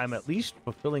I'm at least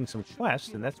fulfilling some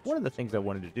quests, and that's one of the things I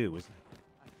wanted to do was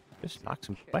just knock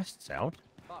some quests out.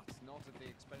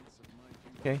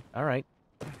 Okay, all right.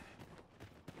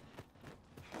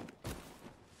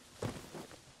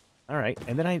 All right,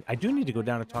 and then I do need to go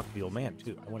down and talk to the old man,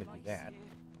 too. I want to do that.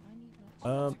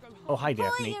 Oh, hi,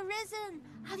 Daphne. Boy, Arisen!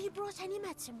 Have you brought any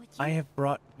medicine with you? I have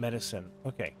brought medicine.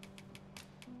 Okay.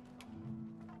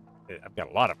 I've got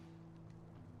a lot of them.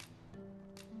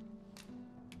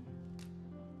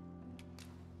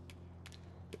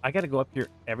 I got to go up here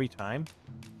every time.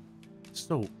 It's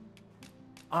so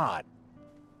odd.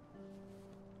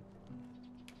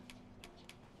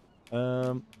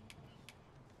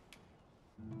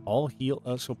 All heal.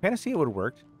 So Panacea would have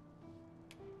worked,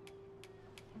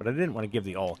 but I didn't want to give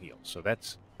the all heal, so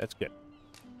that's good.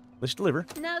 Let's deliver.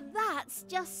 Now that's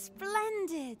just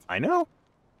splendid. I know.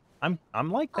 I'm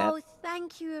like that. Oh,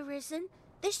 thank you, Arisen.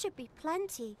 This should be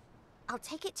plenty. I'll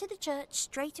take it to the church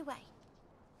straight away.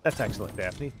 That's excellent,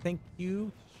 Daphne. Thank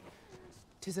you.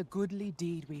 'Tis a goodly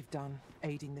deed we've done,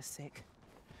 aiding the sick.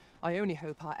 I only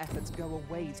hope our efforts go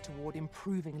a ways toward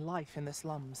improving life in the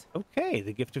slums. Okay,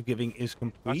 the gift of giving is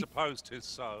complete. I suppose 'tis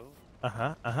so.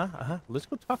 Let's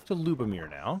go talk to Lubomir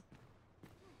now.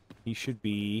 He should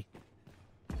be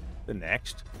the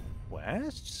next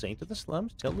quest. Saint of the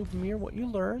slums. Tell Lubomir what you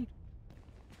learned.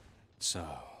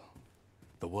 So,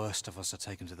 the worst of us are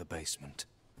taken to the basement.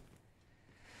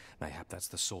 Mayhap that's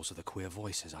the source of the queer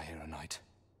voices I hear at night.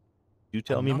 Do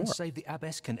tell me none more. Save the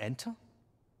abbess can enter?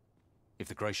 If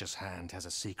the gracious hand has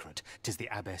a secret, 'tis the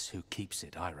abbess who keeps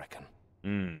it, I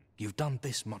reckon. You've done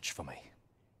this much for me.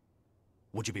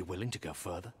 Would you be willing to go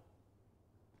further?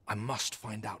 I must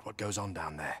find out what goes on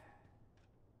down there.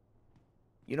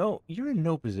 You know, you're in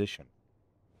no position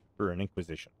for an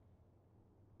inquisition.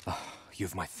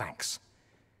 You've my thanks.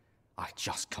 I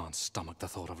just can't stomach the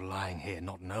thought of lying here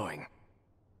not knowing.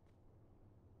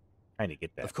 Kind of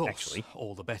get that, Of course, actually.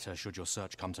 all the better should your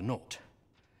search come to naught.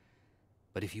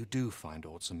 But if you do find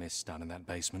aught amiss down in that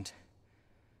basement,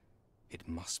 it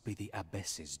must be the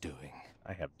abbess's doing.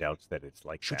 I have doubts that it's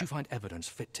like Should that. you find evidence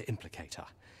fit to implicate her,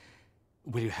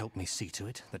 will you help me see to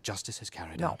it that justice is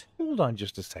carried Now, out? hold on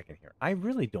just a second here. I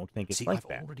really don't think it's See, like I've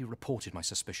that. already reported my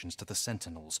suspicions to the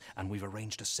sentinels, and we've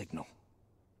arranged a signal.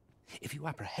 If you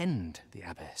apprehend the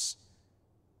abbess,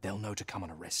 they'll know to come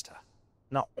and arrest her.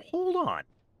 Now, hold on,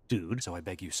 dude. So I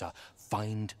beg you, sir,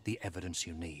 find the evidence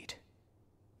you need,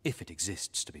 if it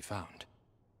exists to be found.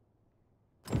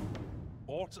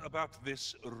 Aught about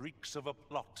this reeks of a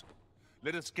plot.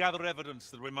 Let us gather evidence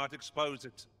that we might expose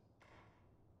it.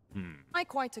 I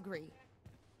quite agree.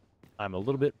 I'm a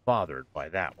little bit bothered by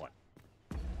that one.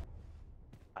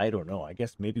 I don't know. I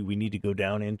guess maybe we need to go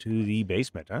down into the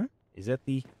basement, huh? Is that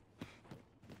the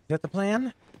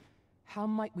plan? How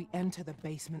might we enter the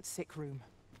basement sick room?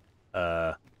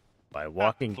 By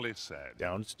walking Aptly said.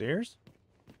 downstairs?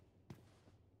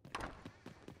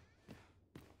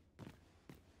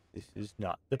 This is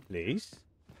not the place.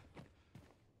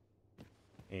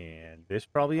 And this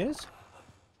probably is.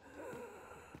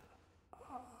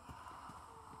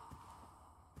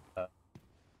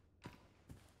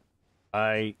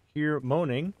 I hear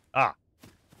moaning. Ah.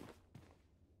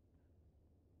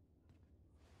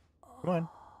 Come on.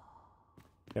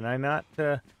 Can I not,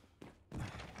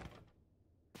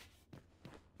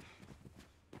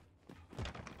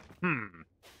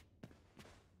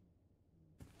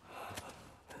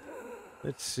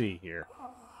 Let's see here.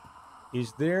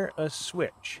 Is there a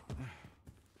switch?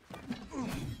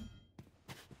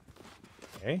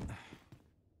 Okay.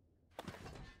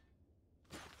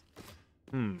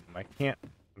 I can't.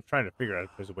 I'm trying to figure out if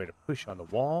there's a way to push on the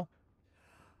wall.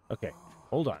 Okay,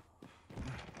 hold on.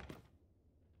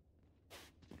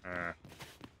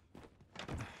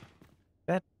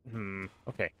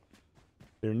 Okay.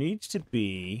 There needs to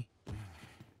be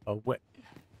a way.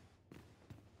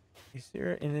 Is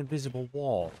there an invisible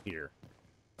wall here?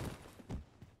 I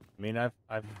mean, I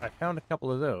found a couple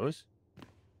of those.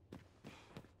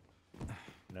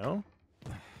 No?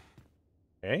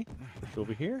 Okay, push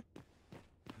over here.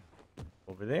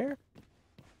 over there.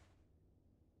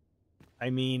 I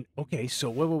mean, okay, so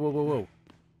whoa.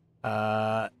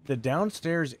 The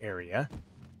downstairs area,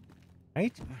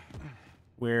 right?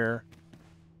 Where...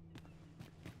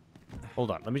 Hold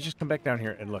on, let me just come back down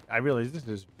here and look. I realize this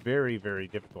is very, very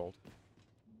difficult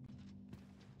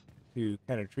to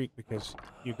kind of treat because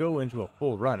you go into a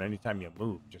full run anytime you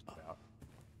move, just about.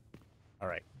 All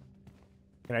right.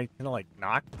 Can I kind of like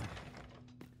knock?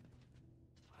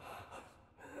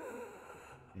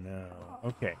 No.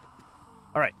 Okay.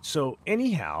 All right. So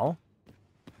anyhow,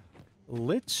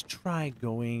 let's try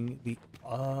going the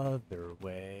other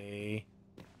way.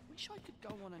 Wish I could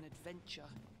go on an adventure.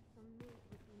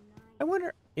 I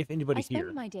wonder if anybody I spend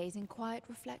here. my days in quiet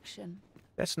reflection.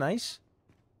 That's nice.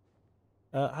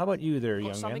 How about you there, Got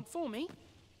young something man? for me?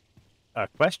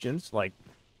 Questions like,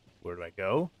 where do I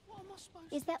go?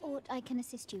 Is there aught I can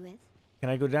assist you with? Can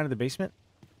I go down to the basement?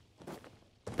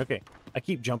 Okay. I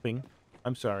keep jumping.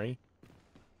 I'm sorry.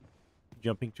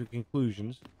 Jumping to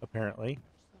conclusions, apparently.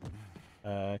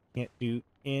 Can't do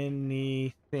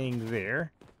anything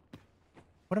there.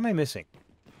 What am I missing?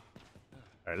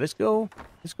 All right, let's go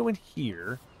in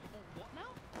here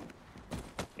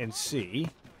and see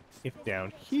if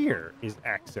down here is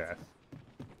access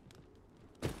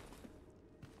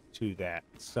to that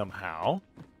somehow.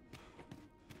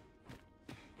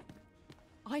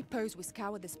 I pose we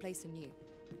scour this place anew.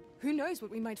 Who knows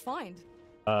what we might find?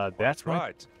 That's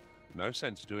right. No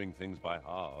sense doing things by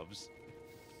halves.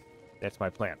 That's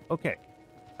my plan. Okay.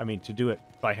 I mean, to do it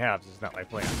by halves is not my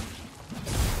plan.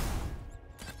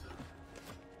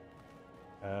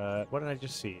 What did I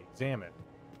just see? Examine.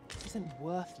 Isn't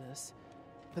worthless,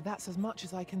 but that's as much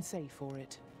as I can say for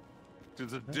it.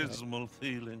 'Tis a dismal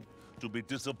feeling to be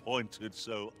disappointed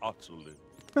so utterly.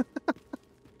 All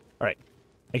right.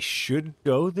 I should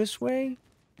go this way?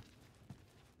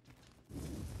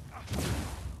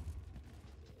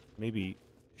 Maybe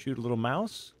shoot a little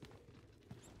mouse?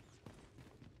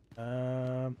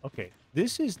 Okay.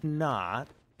 This is not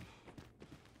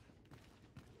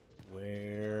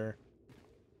where...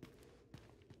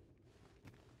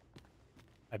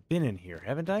 I've been in here,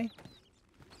 haven't I?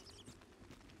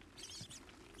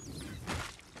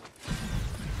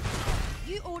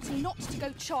 You ought not to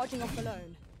go charging off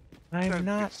alone. I'm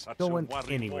not going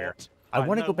anywhere. I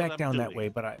want to go back down that way,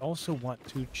 but I also want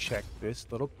to check this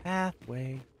little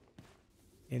pathway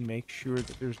and make sure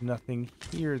that there's nothing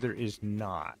here. There is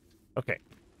not. Okay.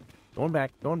 Going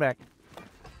back, going back.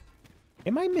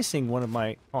 Am I missing one of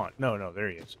my... Oh, no, there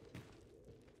he is.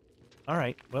 All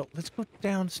right, well, let's go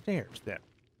downstairs then,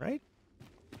 right?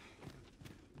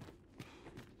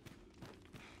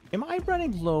 Am I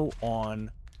running low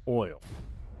on oil?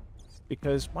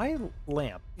 Because my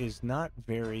lamp is not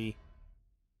very...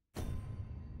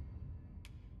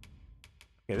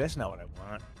 Okay, that's not what I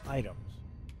want. Items.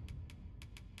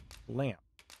 Lamp.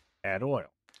 Add oil.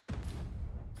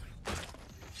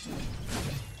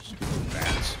 Stupid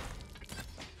bats.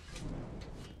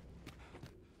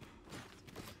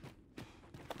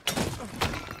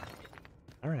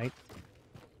 All right.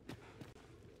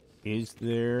 Is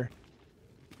there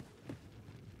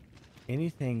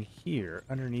anything here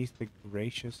underneath the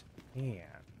gracious hand?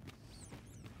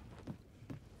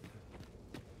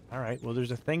 All right, well,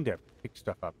 there's a thing to pick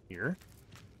stuff up here.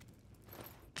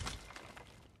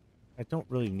 I don't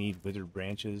really need withered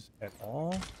branches at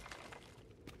all.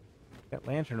 That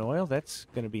lantern oil, that's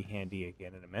going to be handy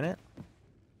again in a minute.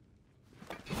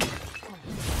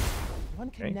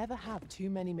 One can never have too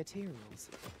many materials.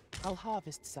 I'll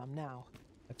harvest some now.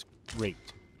 That's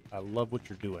great. I love what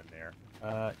you're doing there.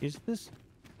 Is this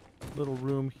little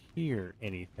room here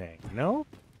anything? No?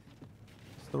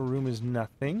 This little room is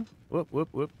nothing. Whoop, whoop,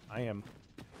 whoop. I am...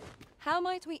 How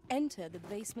might we enter the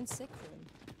basement sick room?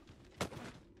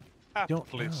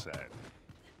 Aptly said.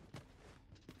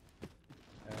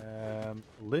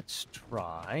 Let's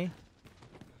try...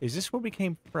 Is this where we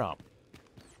came from?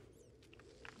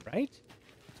 Right?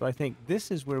 So I think this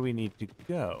is where we need to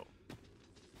go.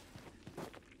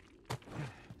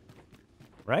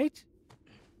 Right?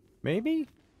 Maybe?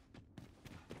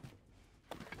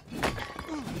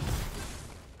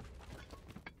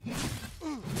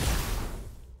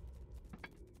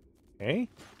 Okay.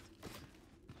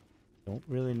 Don't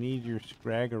really need your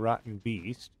scrag or rotten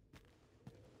beast.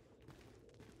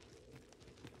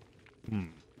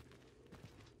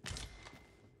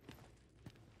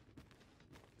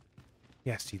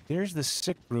 Yeah, see, there's the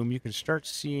sick room. You can start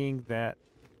seeing that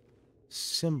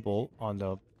symbol on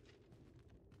the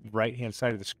right-hand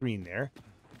side of the screen there.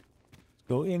 Let's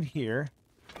go in here.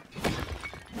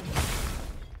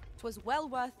 'Twas well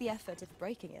worth the effort of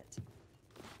breaking it.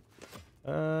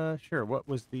 Sure. What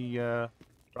was the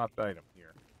dropped item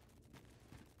here?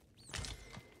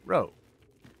 Row.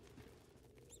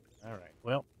 All right.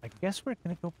 Well, I guess we're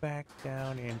gonna go back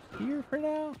down in here for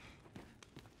now.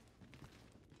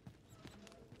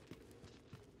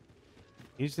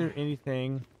 Is there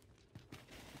anything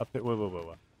up there?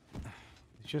 Whoa. Let's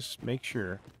just make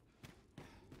sure.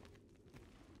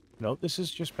 No, this is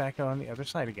just back on the other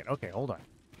side again. Okay, hold on.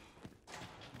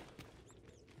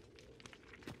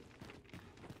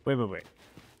 Wait.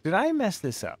 Did I mess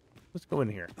this up? Let's go in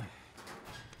here.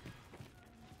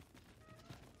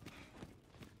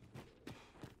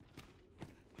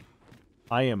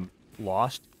 I am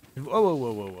lost.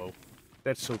 Whoa.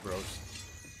 That's so gross.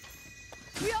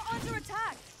 We are under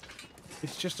attack!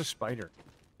 It's just a spider.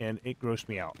 And it grossed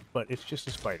me out. But it's just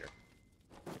a spider.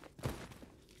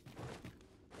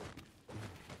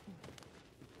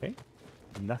 Okay.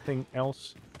 Nothing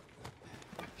else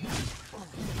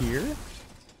here.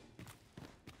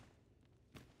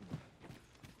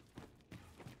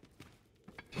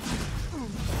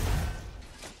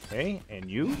 Okay, and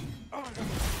you are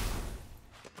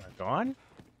gone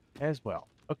as well.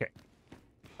 Okay.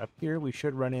 Up here we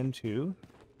should run into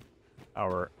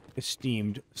our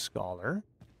esteemed scholar.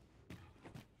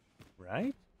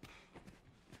 Right?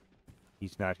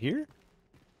 He's not here?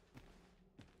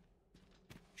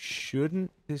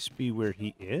 Shouldn't this be where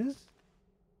he is?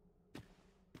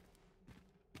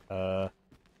 Wait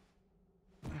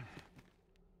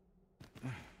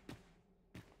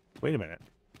a minute.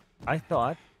 I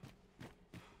thought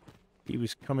he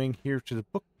was coming here to the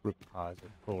book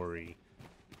repository.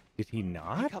 Did he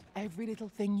not? Pick up every little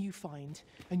thing you find,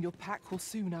 and your pack will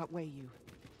soon outweigh you.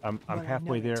 I'm Well, I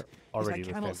halfway know there it, 'cause already. I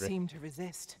cannot Lefebvre. seem to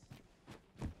resist.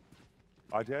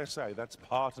 I dare say that's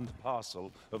part and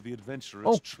parcel of the adventurer's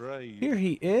Oh, trade. here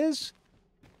he is.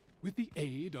 With the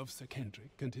aid of Sir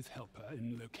Kendrick and his helper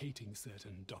in locating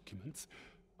certain documents,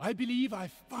 I believe I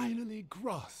finally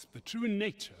grasped the true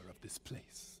nature of this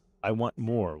place. I want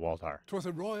more, Waltar. 'Twas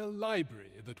a royal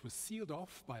library that was sealed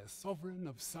off by a sovereign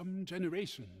of some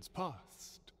generations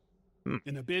past.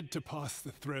 In a bid to pass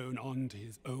the throne on to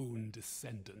his own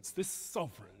descendants, this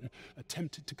sovereign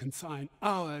attempted to consign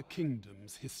our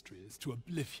kingdom's histories to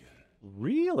oblivion.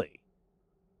 Really?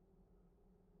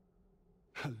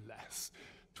 Alas,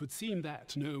 'twould seem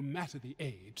that, no matter the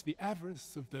age, the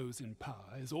avarice of those in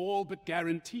power is all but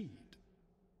guaranteed.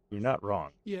 You're not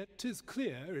wrong. Yet 'tis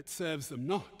clear it serves them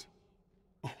not.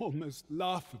 Almost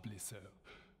laughably so.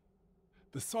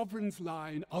 The sovereign's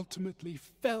line ultimately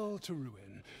fell to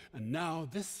ruin, and now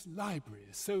this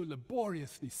library, so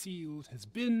laboriously sealed, has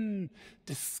been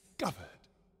discovered.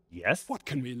 Yes? What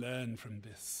can we learn from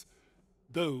this?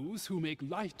 Those who make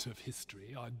light of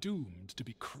history are doomed to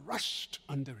be crushed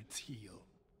under its heel.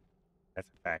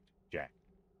 That's a fact, Jack.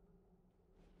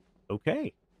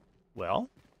 Okay. Well,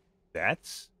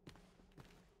 that's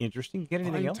interesting. Get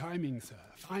anything Fine else? timing, sir.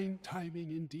 Fine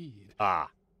timing indeed. Ah,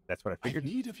 that's what I I've figured.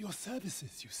 need of your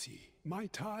services, you see. My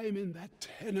time in that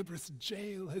tenebrous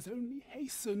jail has only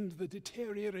hastened the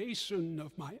deterioration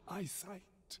of my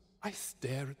eyesight. I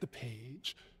stare at the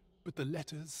page, but the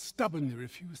letters stubbornly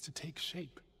refuse to take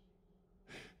shape.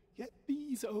 Yet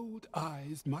these old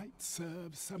eyes might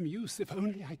serve some use if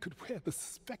only I could wear the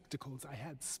spectacles I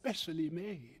had specially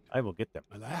made. I will get them.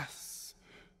 Alas,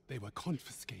 they were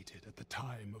confiscated at the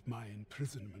time of my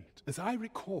imprisonment. As I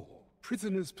recall,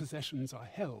 prisoners' possessions are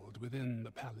held within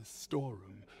the palace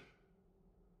storeroom.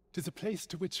 'Tis a place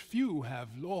to which few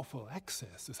have lawful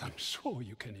access, as I'm sure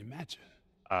you can imagine.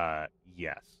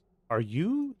 Yes. Are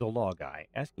you the law guy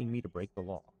asking me to break the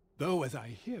law? Though, as I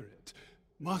hear it,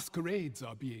 masquerades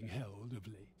are being held of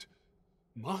late.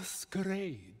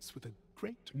 Masquerades with a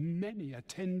great many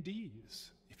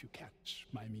attendees, if you catch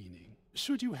my meaning.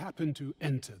 Should you happen to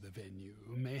enter the venue,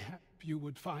 mayhap you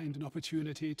would find an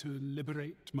opportunity to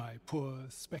liberate my poor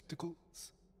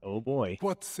spectacles. Oh boy.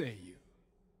 What say you?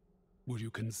 Would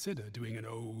you consider doing an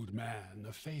old man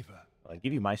a favor? I'll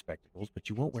give you my spectacles, but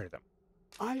you won't wear them.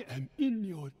 I am in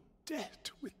your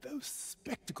debt. With those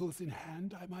spectacles in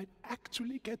hand, I might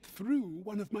actually get through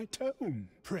one of my tome.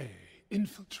 Pray,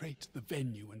 infiltrate the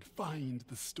venue and find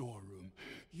the storeroom.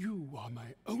 You are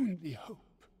my only hope.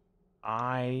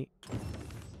 I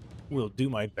will do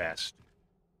my best.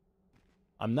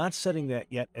 I'm not setting that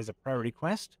yet as a priority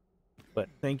quest, but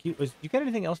thank you. You got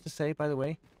anything else to say, by the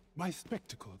way? My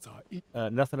spectacles are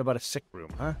in... Nothing about a sick room,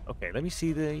 huh? Okay, let me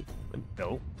see the...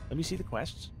 No, let me see the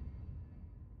quests.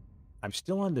 I'm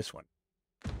still on this one.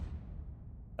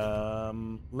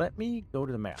 Let me go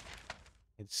to the map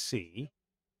and see.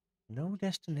 No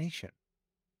destination.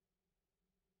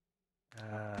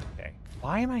 Okay.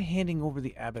 Why am I handing over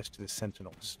the abyss to the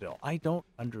sentinel still? I don't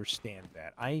understand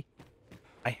that. I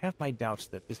have my doubts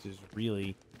that this is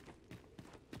really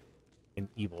an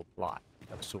evil plot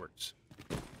of sorts.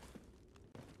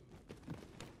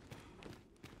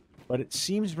 But it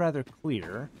seems rather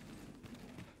clear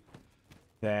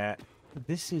that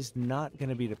this is not going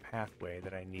to be the pathway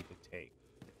that I need to take.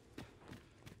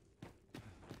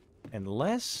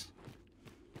 Unless...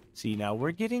 See, now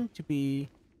we're getting to be...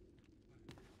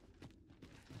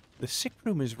 The sick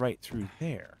room is right through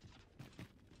there.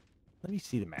 Let me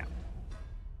see the map.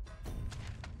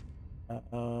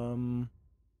 No.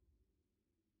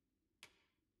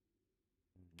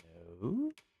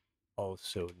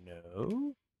 Also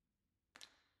no.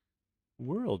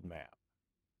 World map.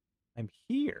 I'm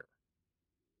here.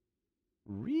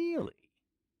 Really?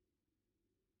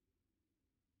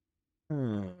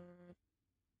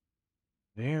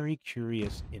 Very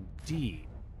curious indeed.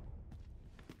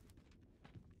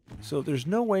 So there's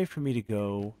no way for me to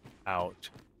go out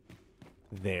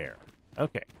there.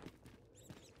 Okay.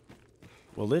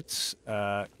 Well, let's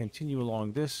continue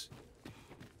along this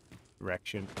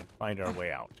direction and find our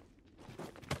way out.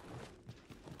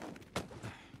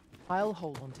 I'll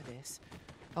hold on to this.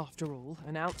 After all,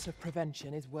 an ounce of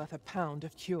prevention is worth a pound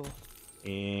of cure.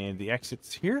 And the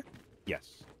exit's here?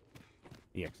 Yes.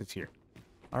 The exit's here.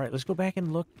 All right, let's go back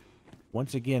and look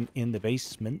once again in the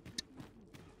basement.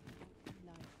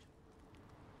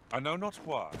 I know not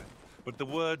why, but the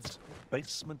words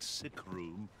basement sick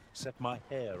room set my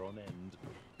hair on end.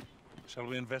 Shall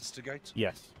we investigate?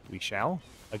 Yes, we shall.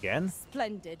 Again.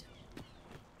 Splendid.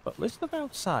 But let's look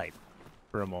outside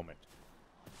for a moment.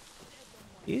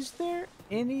 Is there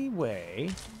any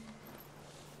way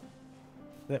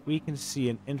that we can see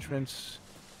an entrance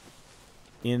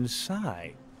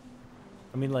inside?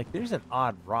 I mean, like, there's an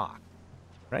odd rock,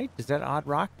 right? Does that odd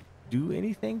rock do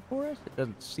anything for us? It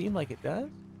doesn't seem like it does.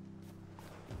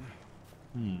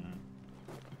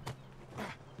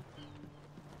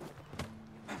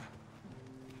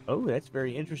 Oh, that's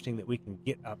very interesting that we can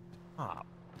get up top.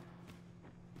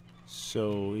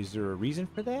 So, is there a reason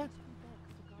for that?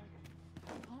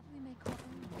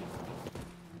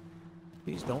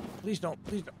 Please don't. Please don't.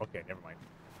 Please don't. Okay, never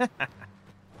mind.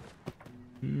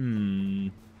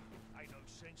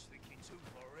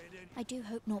 I do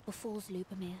hope naught befalls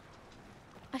Lubomir.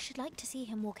 I should like to see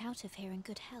him walk out of here in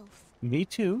good health. Me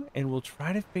too, and we'll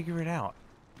try to figure it out.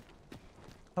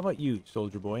 How about you,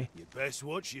 soldier boy? You best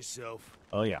watch yourself.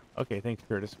 Oh, yeah. Okay, thanks,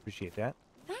 Curtis. Appreciate that.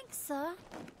 Thanks, sir.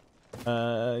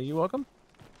 You're welcome,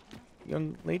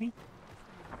 young lady.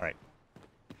 All right.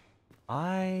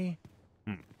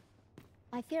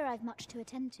 I fear I've much to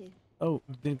attend to. Oh,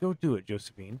 then go do it,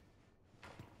 Josephine.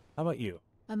 How about you?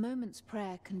 A moment's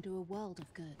prayer can do a world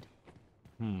of good.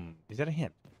 Is that a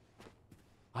hint?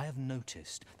 I have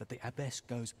noticed that the abbess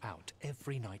goes out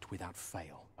every night without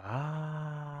fail.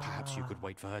 Perhaps you could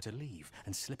wait for her to leave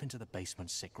and slip into the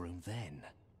basement sick room then.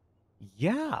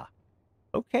 Yeah.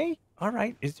 Okay. All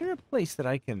right. Is there a place that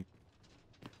I can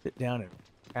sit down and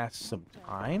pass some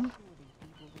time?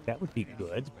 That would be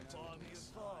good.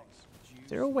 Is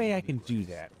there a way I can do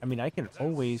that? I mean, I can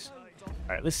always... All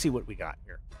right, let's see what we got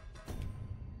here.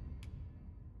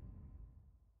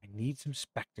 I need some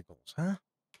spectacles, huh?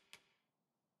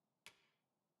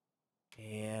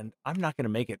 And I'm not going to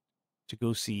make it to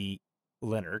go see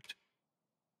Leonard.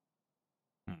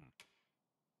 I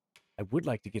would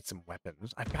like to get some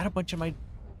weapons. I've got a bunch of my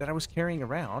that I was carrying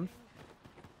around.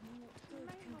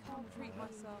 Can't treat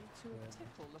myself to a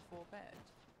tipple before bed.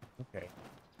 Okay.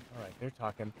 All right, they're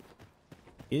talking.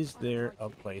 Is there a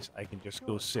place I can just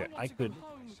go sit? I could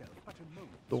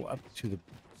go up to the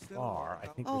bar. I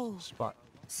think there's a spot.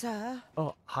 Sir?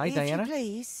 Oh, hi, if Diana. You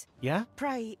please. Yeah?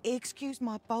 Pray, excuse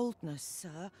my boldness,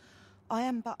 sir. I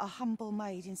am but a humble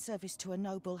maid in service to a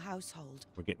noble household.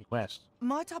 We're getting quests.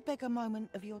 Might I beg a moment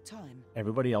of your time?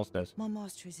 Everybody else does. My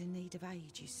master is in need of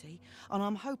aid, you see, and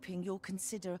I'm hoping you'll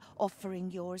consider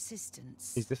offering your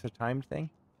assistance. Is this a timed thing?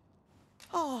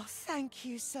 Oh, thank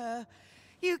you, sir.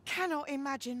 You cannot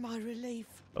imagine my relief.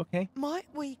 Okay. Might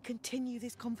we continue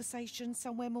this conversation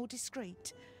somewhere more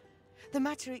discreet? The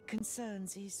matter it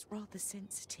concerns is rather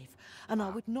sensitive, and I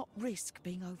would not risk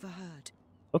being overheard.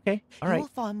 Okay, all right. You'll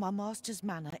find my master's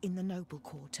manor in the noble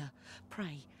quarter.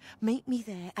 Pray, meet me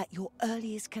there at your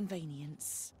earliest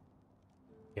convenience.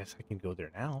 Guess I can go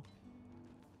there now.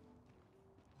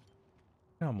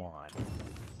 Come on.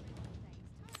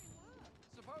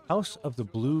 House of the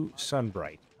Blue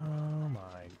Sunbright. Oh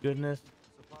my goodness.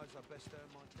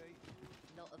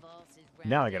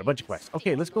 Now I got a bunch of quests.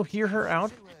 Okay, let's go hear her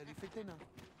out.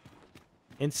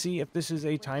 and see if this is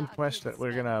a time quest that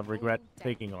we're gonna regret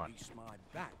taking on.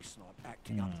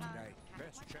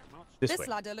 This way.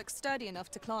 ladder looks sturdy enough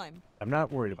to climb. I'm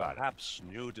not worried about it. Perhaps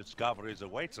new discoveries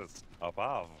await us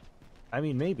above. I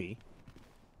mean, maybe.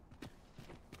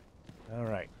 All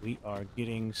right, we are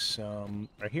getting some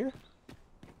right here.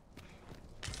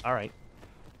 All right,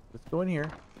 let's go in here.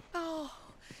 Oh,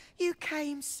 you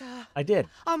came, sir. I did.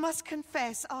 I must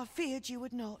confess, I feared you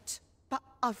would not. But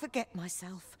I forget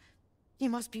myself. You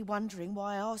must be wondering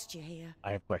why I asked you here.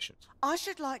 I have questions. I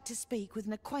should like to speak with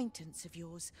an acquaintance of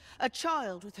yours, a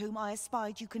child with whom I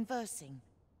espied you conversing.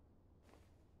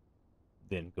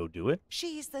 Then go do it.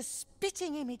 She is the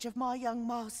spitting image of my young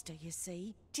master, you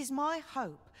see. 'Tis my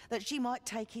hope that she might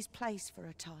take his place for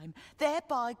a time,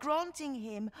 thereby granting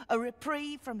him a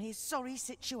reprieve from his sorry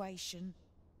situation.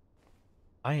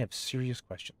 I have serious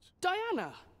questions.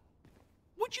 Diana,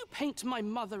 would you paint my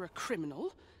mother a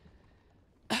criminal?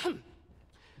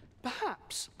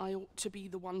 Perhaps I ought to be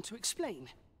the one to explain.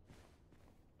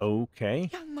 Okay.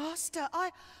 Young master,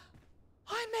 I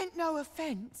meant no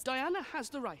offense. Diana has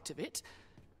the right of it,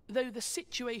 though the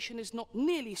situation is not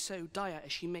nearly so dire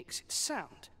as she makes it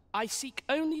sound. I seek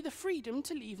only the freedom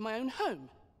to leave my own home.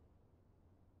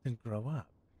 Then grow up.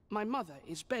 My mother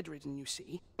is bedridden, you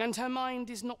see, and her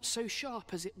mind is not so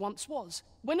sharp as it once was.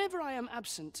 Whenever I am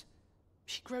absent,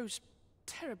 she grows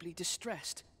terribly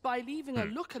distressed. By leaving a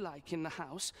look-alike in the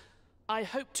house, I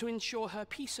hope to ensure her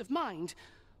peace of mind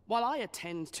while I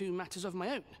attend to matters of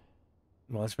my own.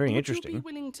 Well, that's very interesting. Would you be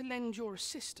willing to lend your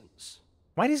assistance?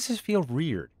 Why does this feel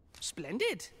weird?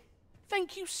 Splendid.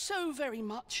 Thank you so very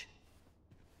much.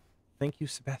 Thank you,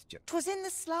 Sebastian. 'Twas in the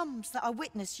slums that I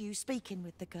witnessed you speaking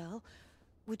with the girl.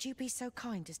 Would you be so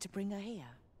kind as to bring her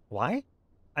here? Why?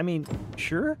 I mean,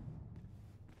 sure.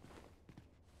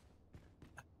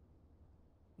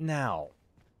 Now.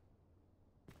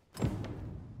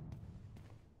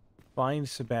 Find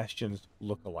Sebastian's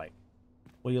look-alike.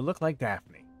 Well, you look like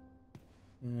Daphne.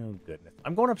 Oh, goodness.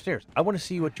 I'm going upstairs. I want to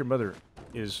see what your mother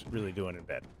is really doing in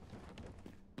bed.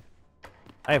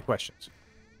 I have questions.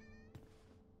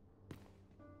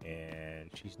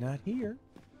 And she's not here.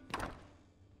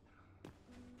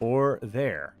 Or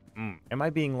there. Am I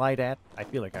being lied at? I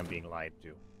feel like I'm being lied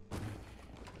to.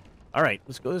 All right,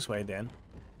 let's go this way then.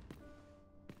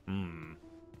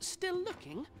 Still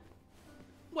looking?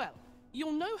 Well,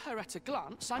 you'll know her at a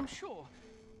glance, I'm sure.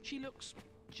 She looks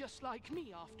just like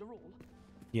me, after all.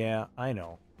 Yeah, I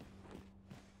know.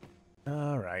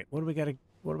 All right, what do we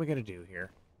gotta do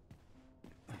here?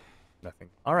 Nothing.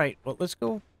 All right, well, let's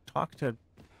go talk to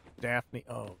Daphne.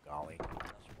 Oh, golly.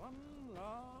 Just one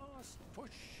last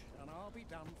push, and I'll be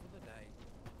done for the day.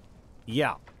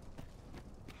 Yeah.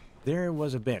 There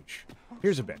was a bench.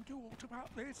 Here's a bench. Talked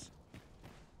about this.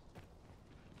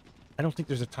 I don't think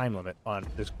there's a time limit on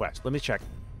this quest. Let me check.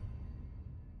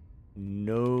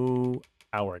 No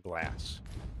hourglass.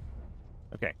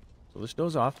 Okay, so this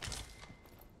goes off.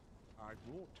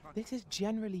 This is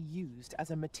generally used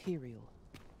as a material.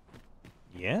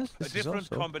 Yes, this is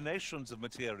Different also... combinations of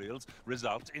materials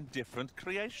result in different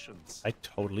creations. I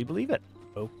totally believe it.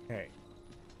 Okay.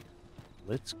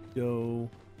 Let's go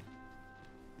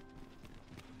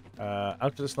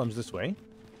out to the slums this way.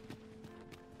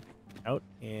 Out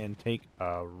and take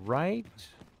a right.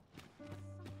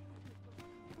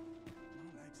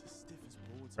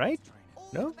 Right?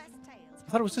 No? I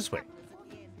thought it was this way.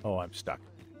 Oh, I'm stuck.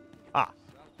 Ah.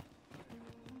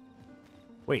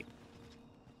 Wait.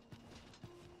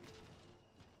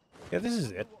 Yeah, this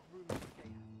is it.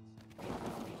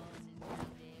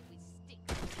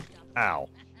 Ow.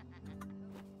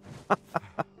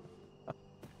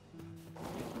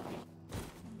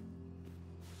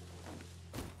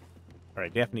 All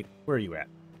right, Daphne, where are you at?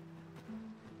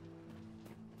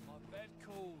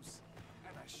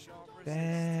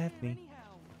 Daphne.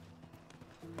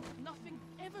 Nothing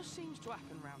ever seems to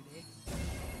happen round here.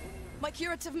 My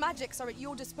curative magics are at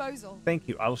your disposal. Thank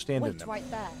you. I will stand in Wait them.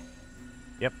 right there.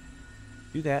 Yep.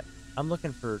 Do that. I'm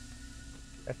looking for...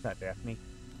 That's not Daphne.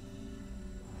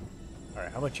 All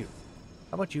right, how about you?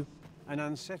 How about you? An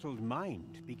unsettled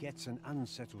mind begets an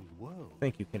unsettled world.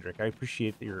 Thank you, Kendrick. I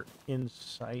appreciate your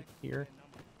insight here.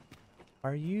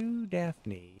 Are you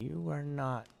Daphne? You are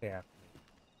not Daphne.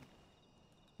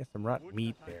 Get some rotten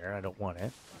meat there. I don't want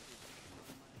it.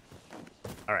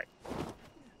 All right.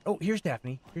 Oh, here's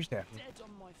Daphne. Here's Daphne. Dead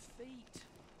on my feet.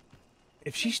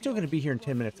 If she's still going to be here in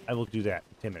 10 minutes, I will do that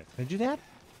in 10 minutes. Can I do that?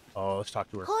 Oh, let's talk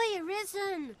to her. Hoy,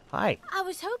 Arisen! Hi. I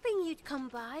was hoping you'd come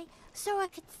by, so I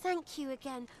could thank you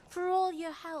again for all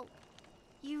your help.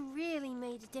 You really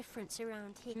made a difference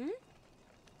around here.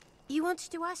 You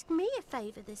wanted to ask me a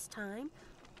favor this time?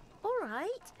 All right.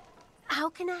 How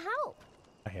can I help?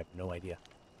 I have no idea.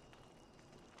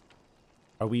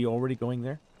 Are we already going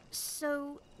there?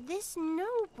 So, this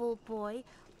noble boy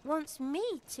wants me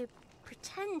to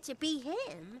pretend to be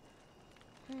him?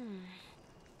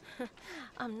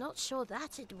 I'm not sure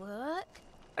that'd work.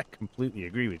 I completely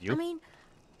agree with you. I mean,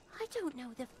 I don't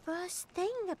know the first thing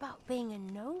about being a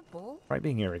noble. Try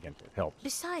being arrogant. It helps.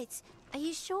 Besides, are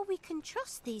you sure we can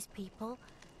trust these people?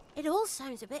 It all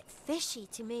sounds a bit fishy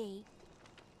to me.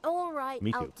 All right,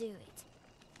 Me I'll too. do it.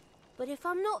 But if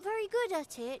I'm not very good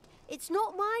at it, it's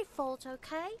not my fault,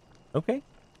 okay? Okay.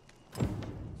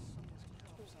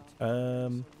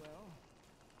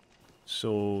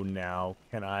 So now,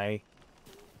 can I...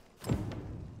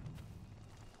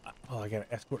 Oh, I gotta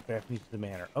escort Daphne to the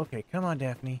manor. Okay, come on,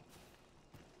 Daphne.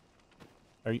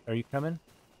 Are you coming?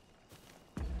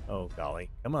 Oh, golly.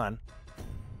 Come on.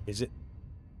 Is it...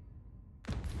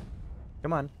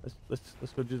 Come on.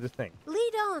 Let's go do the thing.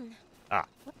 Lead on. Ah.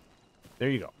 There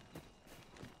you go.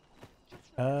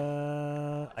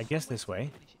 I guess this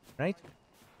way, right?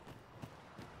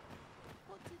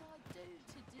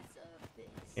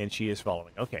 And she is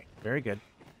following. Okay, very good.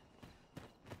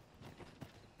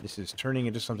 This is turning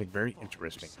into something very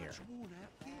interesting here.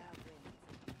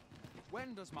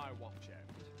 When does my watch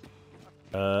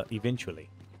end? Eventually.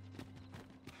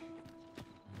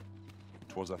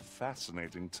 'Twas a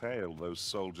fascinating tale those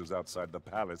soldiers outside the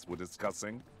palace were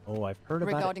discussing. Oh, I've heard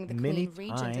about Regarding it the many Queen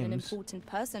Regent and an times. important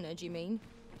personage, you mean?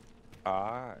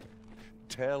 Aye.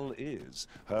 Tell is,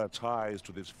 her ties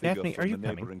to this figure Daphne, are from you the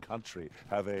coming? neighboring country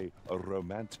have a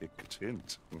romantic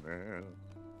tint.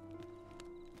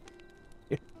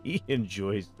 He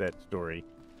enjoys that story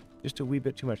just a wee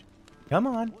bit too much. Come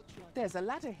on. There's a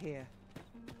ladder here.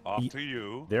 After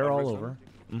you. They're all Everson. over.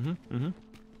 Mm-hmm.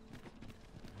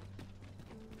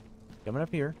 Coming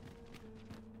up here.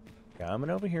 Coming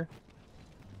over here.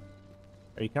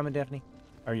 Are you coming, Daphne?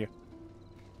 Are you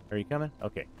coming?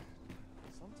 Okay.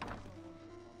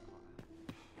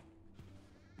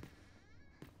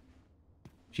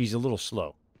 She's a little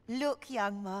slow. Look,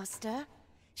 young master.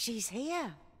 She's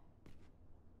here.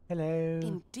 Hello.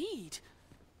 Indeed.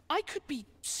 I could be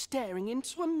staring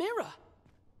into a mirror.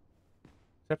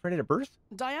 Is that ready to birth?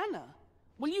 Diana,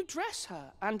 will you dress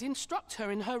her and instruct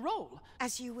her in her role?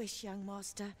 As you wish, young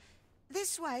master.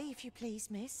 This way, if you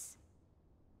please, miss.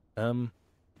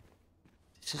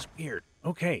 This is weird.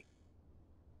 Okay.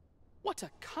 What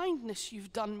a kindness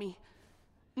you've done me.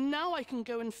 Now I can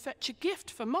go and fetch a gift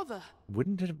for Mother.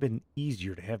 Wouldn't it have been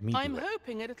easier to have me I'm do it?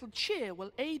 hoping a little cheer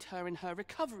will aid her in her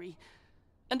recovery.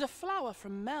 And a flower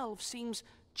from Melve seems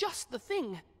just the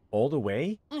thing. All the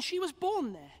way? And she was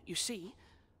born there, you see.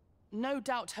 No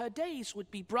doubt her days would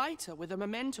be brighter with a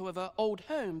memento of her old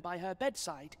home by her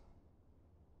bedside.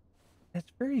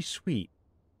 That's very sweet.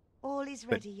 All is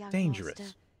But ready, young dangerous.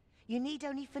 master. You need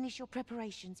only finish your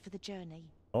preparations for the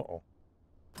journey. Uh-oh.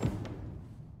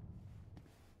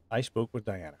 I spoke with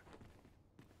Diana.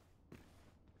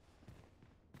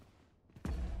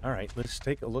 All right, let's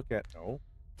take a look at... No.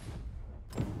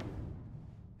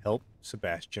 Help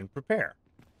Sebastian prepare.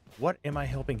 What am I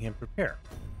helping him prepare?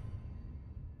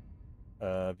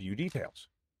 View details.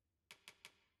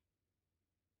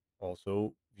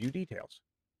 Also, view details.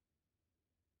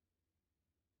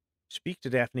 Speak to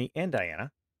Daphne and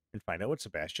Diana and find out what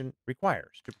Sebastian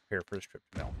requires to prepare for his trip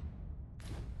to Melve.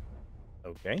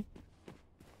 Okay.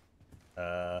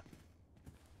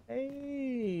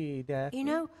 Hey, Daphne. You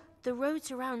know, the roads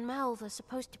around Melve are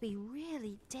supposed to be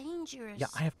really dangerous. Yeah,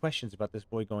 I have questions about this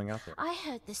boy going out there. I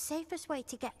heard the safest way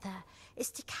to get there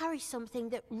is to carry something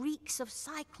that reeks of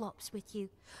Cyclops with you,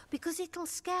 because it'll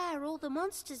scare all the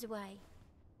monsters away.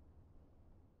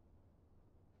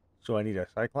 So I need a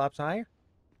Cyclops eye?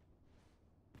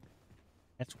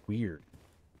 That's weird.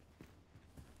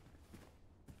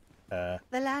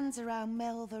 The lands around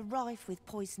Melve are rife with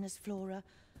poisonous flora.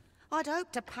 I'd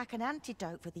hoped to pack an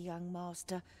antidote for the young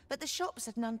master, but the shops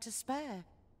had none to spare.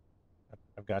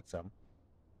 I've got some.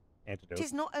 Antidote.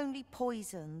 'Tis not only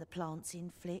poison the plants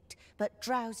inflict, but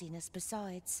drowsiness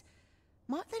besides.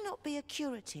 Might there not be a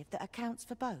curative that accounts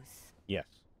for both? Yes.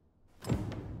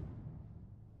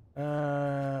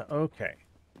 Okay.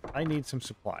 I need some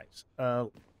supplies.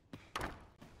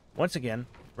 Once again,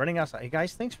 running outside. Hey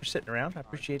guys, thanks for sitting around. I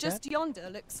appreciate Just that. yonder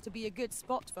looks to be a good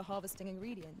spot for harvesting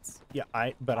ingredients. Yeah,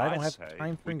 but I don't have say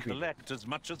time for we ingredients. collect as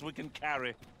much as we can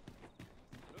carry.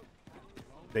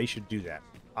 They should do that.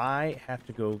 I have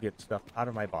to go get stuff out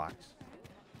of my box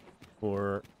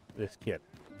for this kid.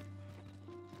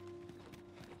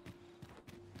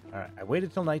 Alright, I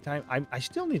waited till nighttime. I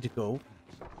still need to go.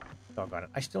 Doggone it.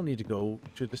 I still need to go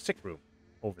to the sick room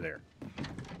over there.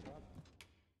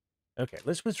 Okay,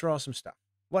 let's withdraw some stuff.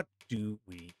 What do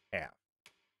we have?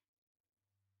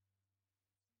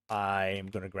 I'm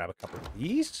going to grab a couple of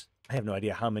these. I have no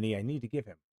idea how many I need to give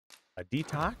him. A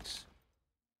detox.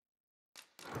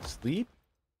 Sleep.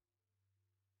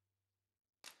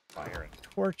 Fire and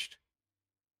torched.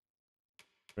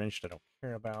 Drenched, I don't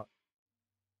care about.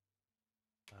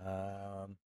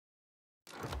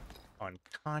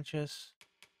 Unconscious.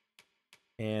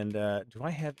 And do I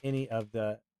have any of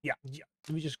the... Yeah,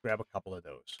 let me just grab a couple of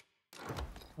those.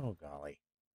 Oh, golly.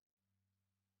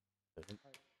 Doesn't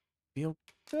feel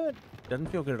good. Doesn't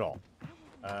feel good at all.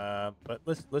 But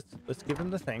let's give him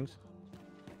the things.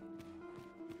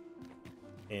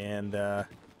 And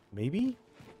maybe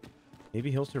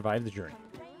he'll survive the journey.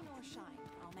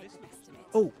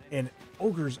 Oh, and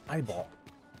ogre's eyeball.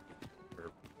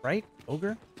 Right?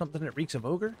 Ogre? Something that reeks of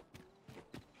ogre?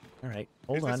 All right,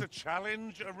 hold on. Is this a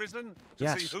challenge arisen to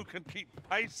Yes. see who can keep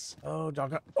pace? Oh,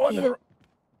 Dogma. Oh,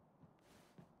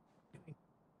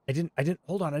 I didn't,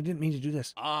 hold on, I didn't mean to do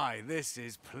this. Aye, this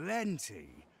is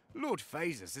plenty. Lord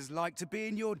Phasus is like to be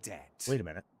in your debt. Wait a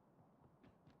minute.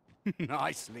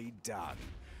 Nicely done.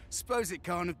 Suppose it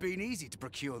can't have been easy to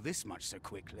procure this much so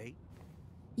quickly.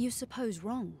 You suppose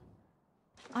wrong.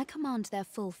 I command their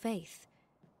full faith.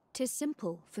 'Tis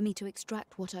simple for me to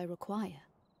extract what I require.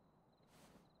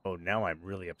 Oh, now I'm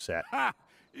really upset. Ha!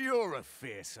 You're a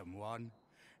fearsome one.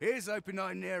 Here's hoping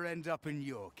I ne'er end up in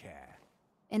your care.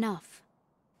 Enough.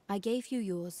 I gave you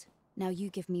yours, now you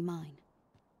give me mine.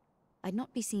 I'd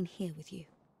not be seen here with you.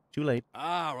 Too late.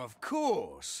 Ah, of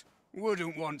course.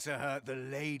 Wouldn't want to hurt the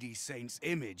Lady Saint's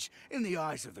image in the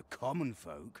eyes of the common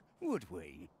folk, would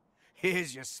we?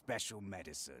 Here's your special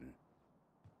medicine.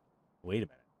 Wait a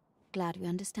minute. Glad we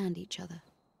understand each other.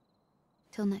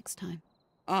 Till next time.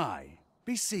 Aye,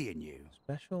 be seeing you.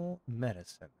 Special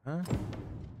medicine, huh?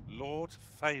 Lord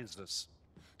Phasus.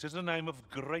 'Tis a name of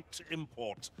great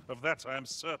import, of that I am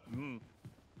certain.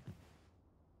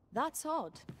 That's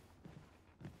odd.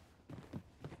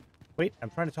 Wait, I'm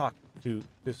trying to talk to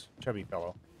this chubby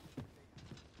fellow.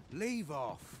 Leave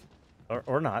off.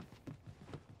 Or not.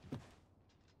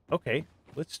 Okay,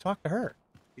 let's talk to her.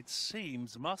 It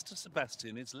seems Master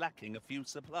Sebastian is lacking a few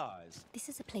supplies. This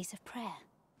is a place of prayer.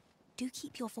 Do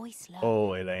keep your voice low.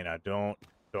 Oh, Elena, don't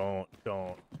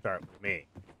start with me.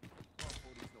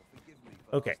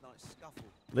 Okay.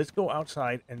 Let's go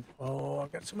outside and... Oh,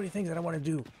 I've got so many things that I want to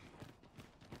do.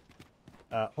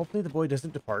 Hopefully the boy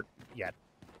doesn't depart yet.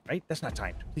 Right? That's not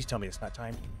timed. Please tell me it's not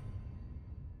timed.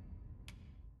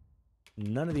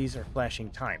 None of these are flashing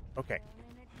time. Okay.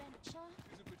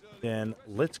 Then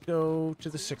let's go to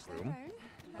the sick room.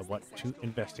 I want to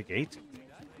investigate.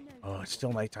 Oh, it's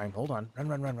still nighttime. Hold on.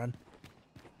 Run.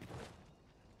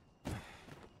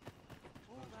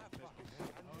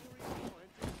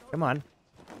 Come on.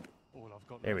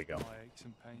 There we go.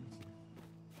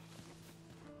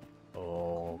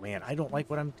 Oh, man. I don't like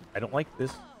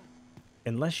this.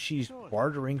 Unless she's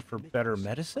bartering for better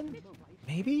medicine?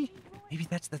 Maybe? Maybe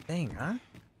that's the thing,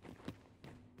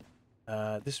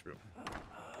 huh? This room.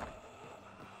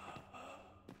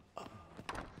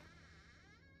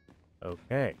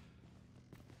 Okay.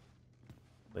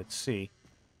 Let's see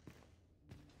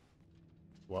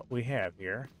what we have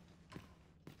here.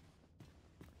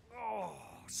 Oh,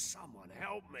 someone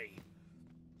help me.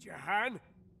 Jahan?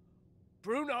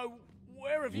 Bruno,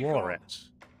 where have you Lawrence.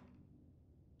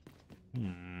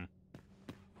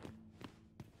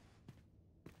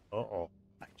 Uh-oh.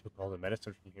 I took all the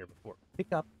medicine from here before.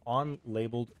 Pick up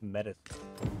unlabeled medicine.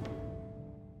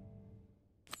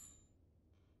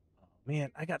 Oh,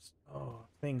 man, I got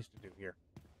things to do here.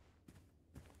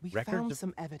 We Records found of-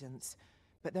 some evidence,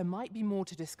 but there might be more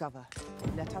to discover.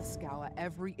 Let us scour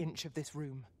every inch of this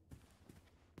room.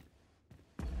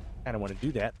 Kind of want to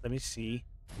do that. Let me see.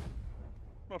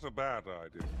 Not a bad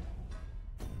idea.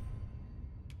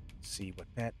 See what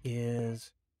that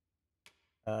is.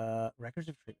 Records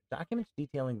of treatment. Documents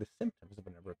detailing the symptoms of a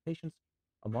number of patients.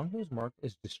 Among those marked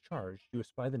as discharged, you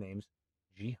espy the names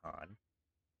Jihan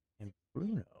and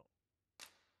Bruno.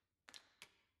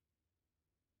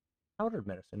 Powdered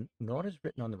medicine, not as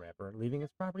written on the wrapper, leaving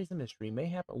its properties a mystery.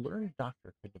 Mayhap a learned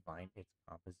doctor could divine its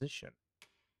composition.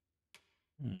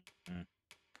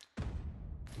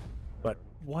 But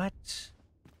what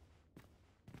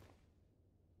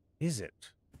is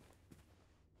it?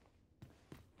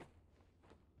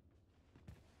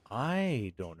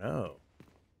 I don't know.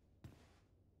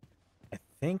 I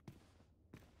think...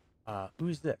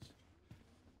 who's this?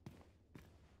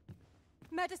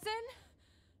 Medicine?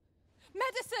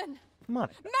 Medicine!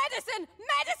 Monica. Medicine!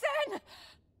 Medicine!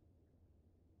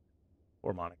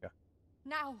 Or Monica.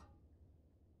 Now.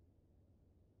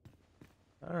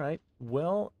 All right.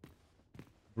 Well,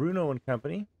 Bruno and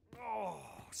company.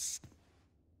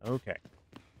 Okay.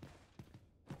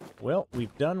 Well,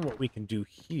 we've done what we can do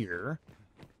here.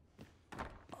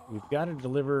 We've got to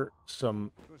deliver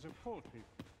some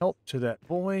help to that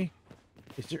boy.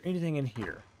 Is there anything in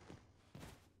here?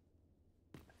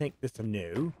 I think that's a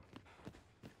no.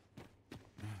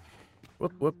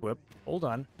 Whoop, whoop, whoop. Hold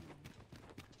on.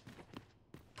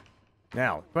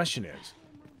 Now, the question is...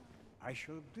 I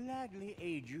shall gladly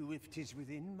aid you if 'tis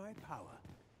within my power.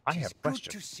 I have a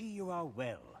question. Good to see you are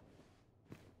well.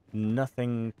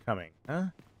 Nothing coming, huh?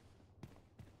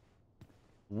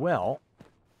 Well,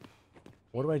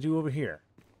 what do I do over here?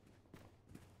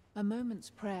 A moment's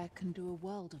prayer can do a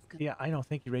world of good. Yeah, I know.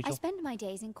 Thank you, Rachel. I spend my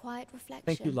days in quiet reflection.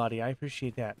 Thank you, Lottie. I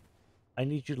appreciate that. I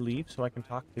need you to leave so I can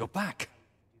talk to you. You're back.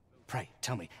 Pray,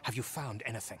 tell me, have you found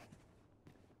anything?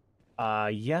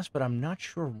 Yes, but I'm not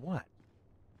sure what.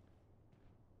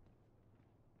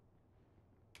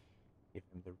 Give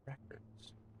him the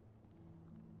records.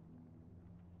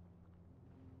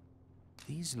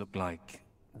 These look like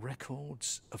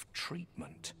records of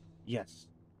treatment. Yes.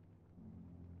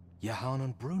 Johann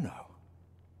and Bruno.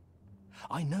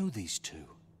 I know these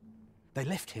two. They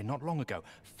left here not long ago,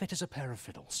 fit as a pair of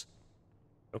fiddles.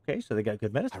 Okay, so they got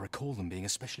good medicine. I recall them being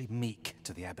especially meek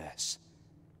to the abbess.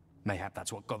 Mayhap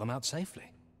that's what got them out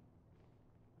safely.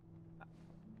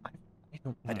 I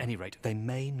don't know. At any rate, they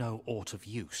may know aught of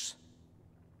use.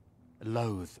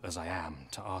 Loath as I am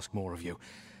to ask more of you,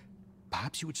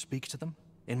 perhaps you would speak to them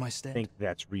in my stead? I think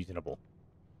that's reasonable.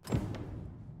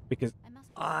 Because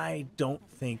I don't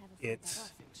think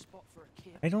it's...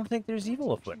 I don't think there's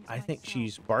evil afoot. I think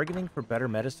she's bargaining for better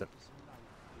medicine.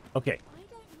 Okay.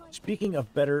 Speaking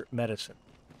of better medicine.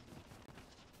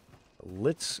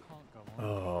 Let's...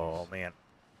 Oh, man.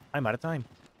 I'm out of time.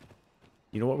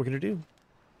 You know what we're going to do?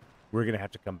 We're going to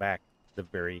have to come back the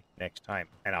very next time.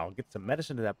 And I'll get some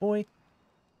medicine to that boy.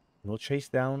 And we'll chase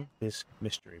down this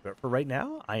mystery. But for right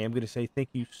now, I am going to say thank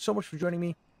you so much for joining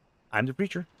me. I'm the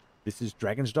Preacher. This is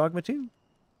Dragon's Dogma 2.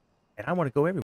 And I want to go everywhere.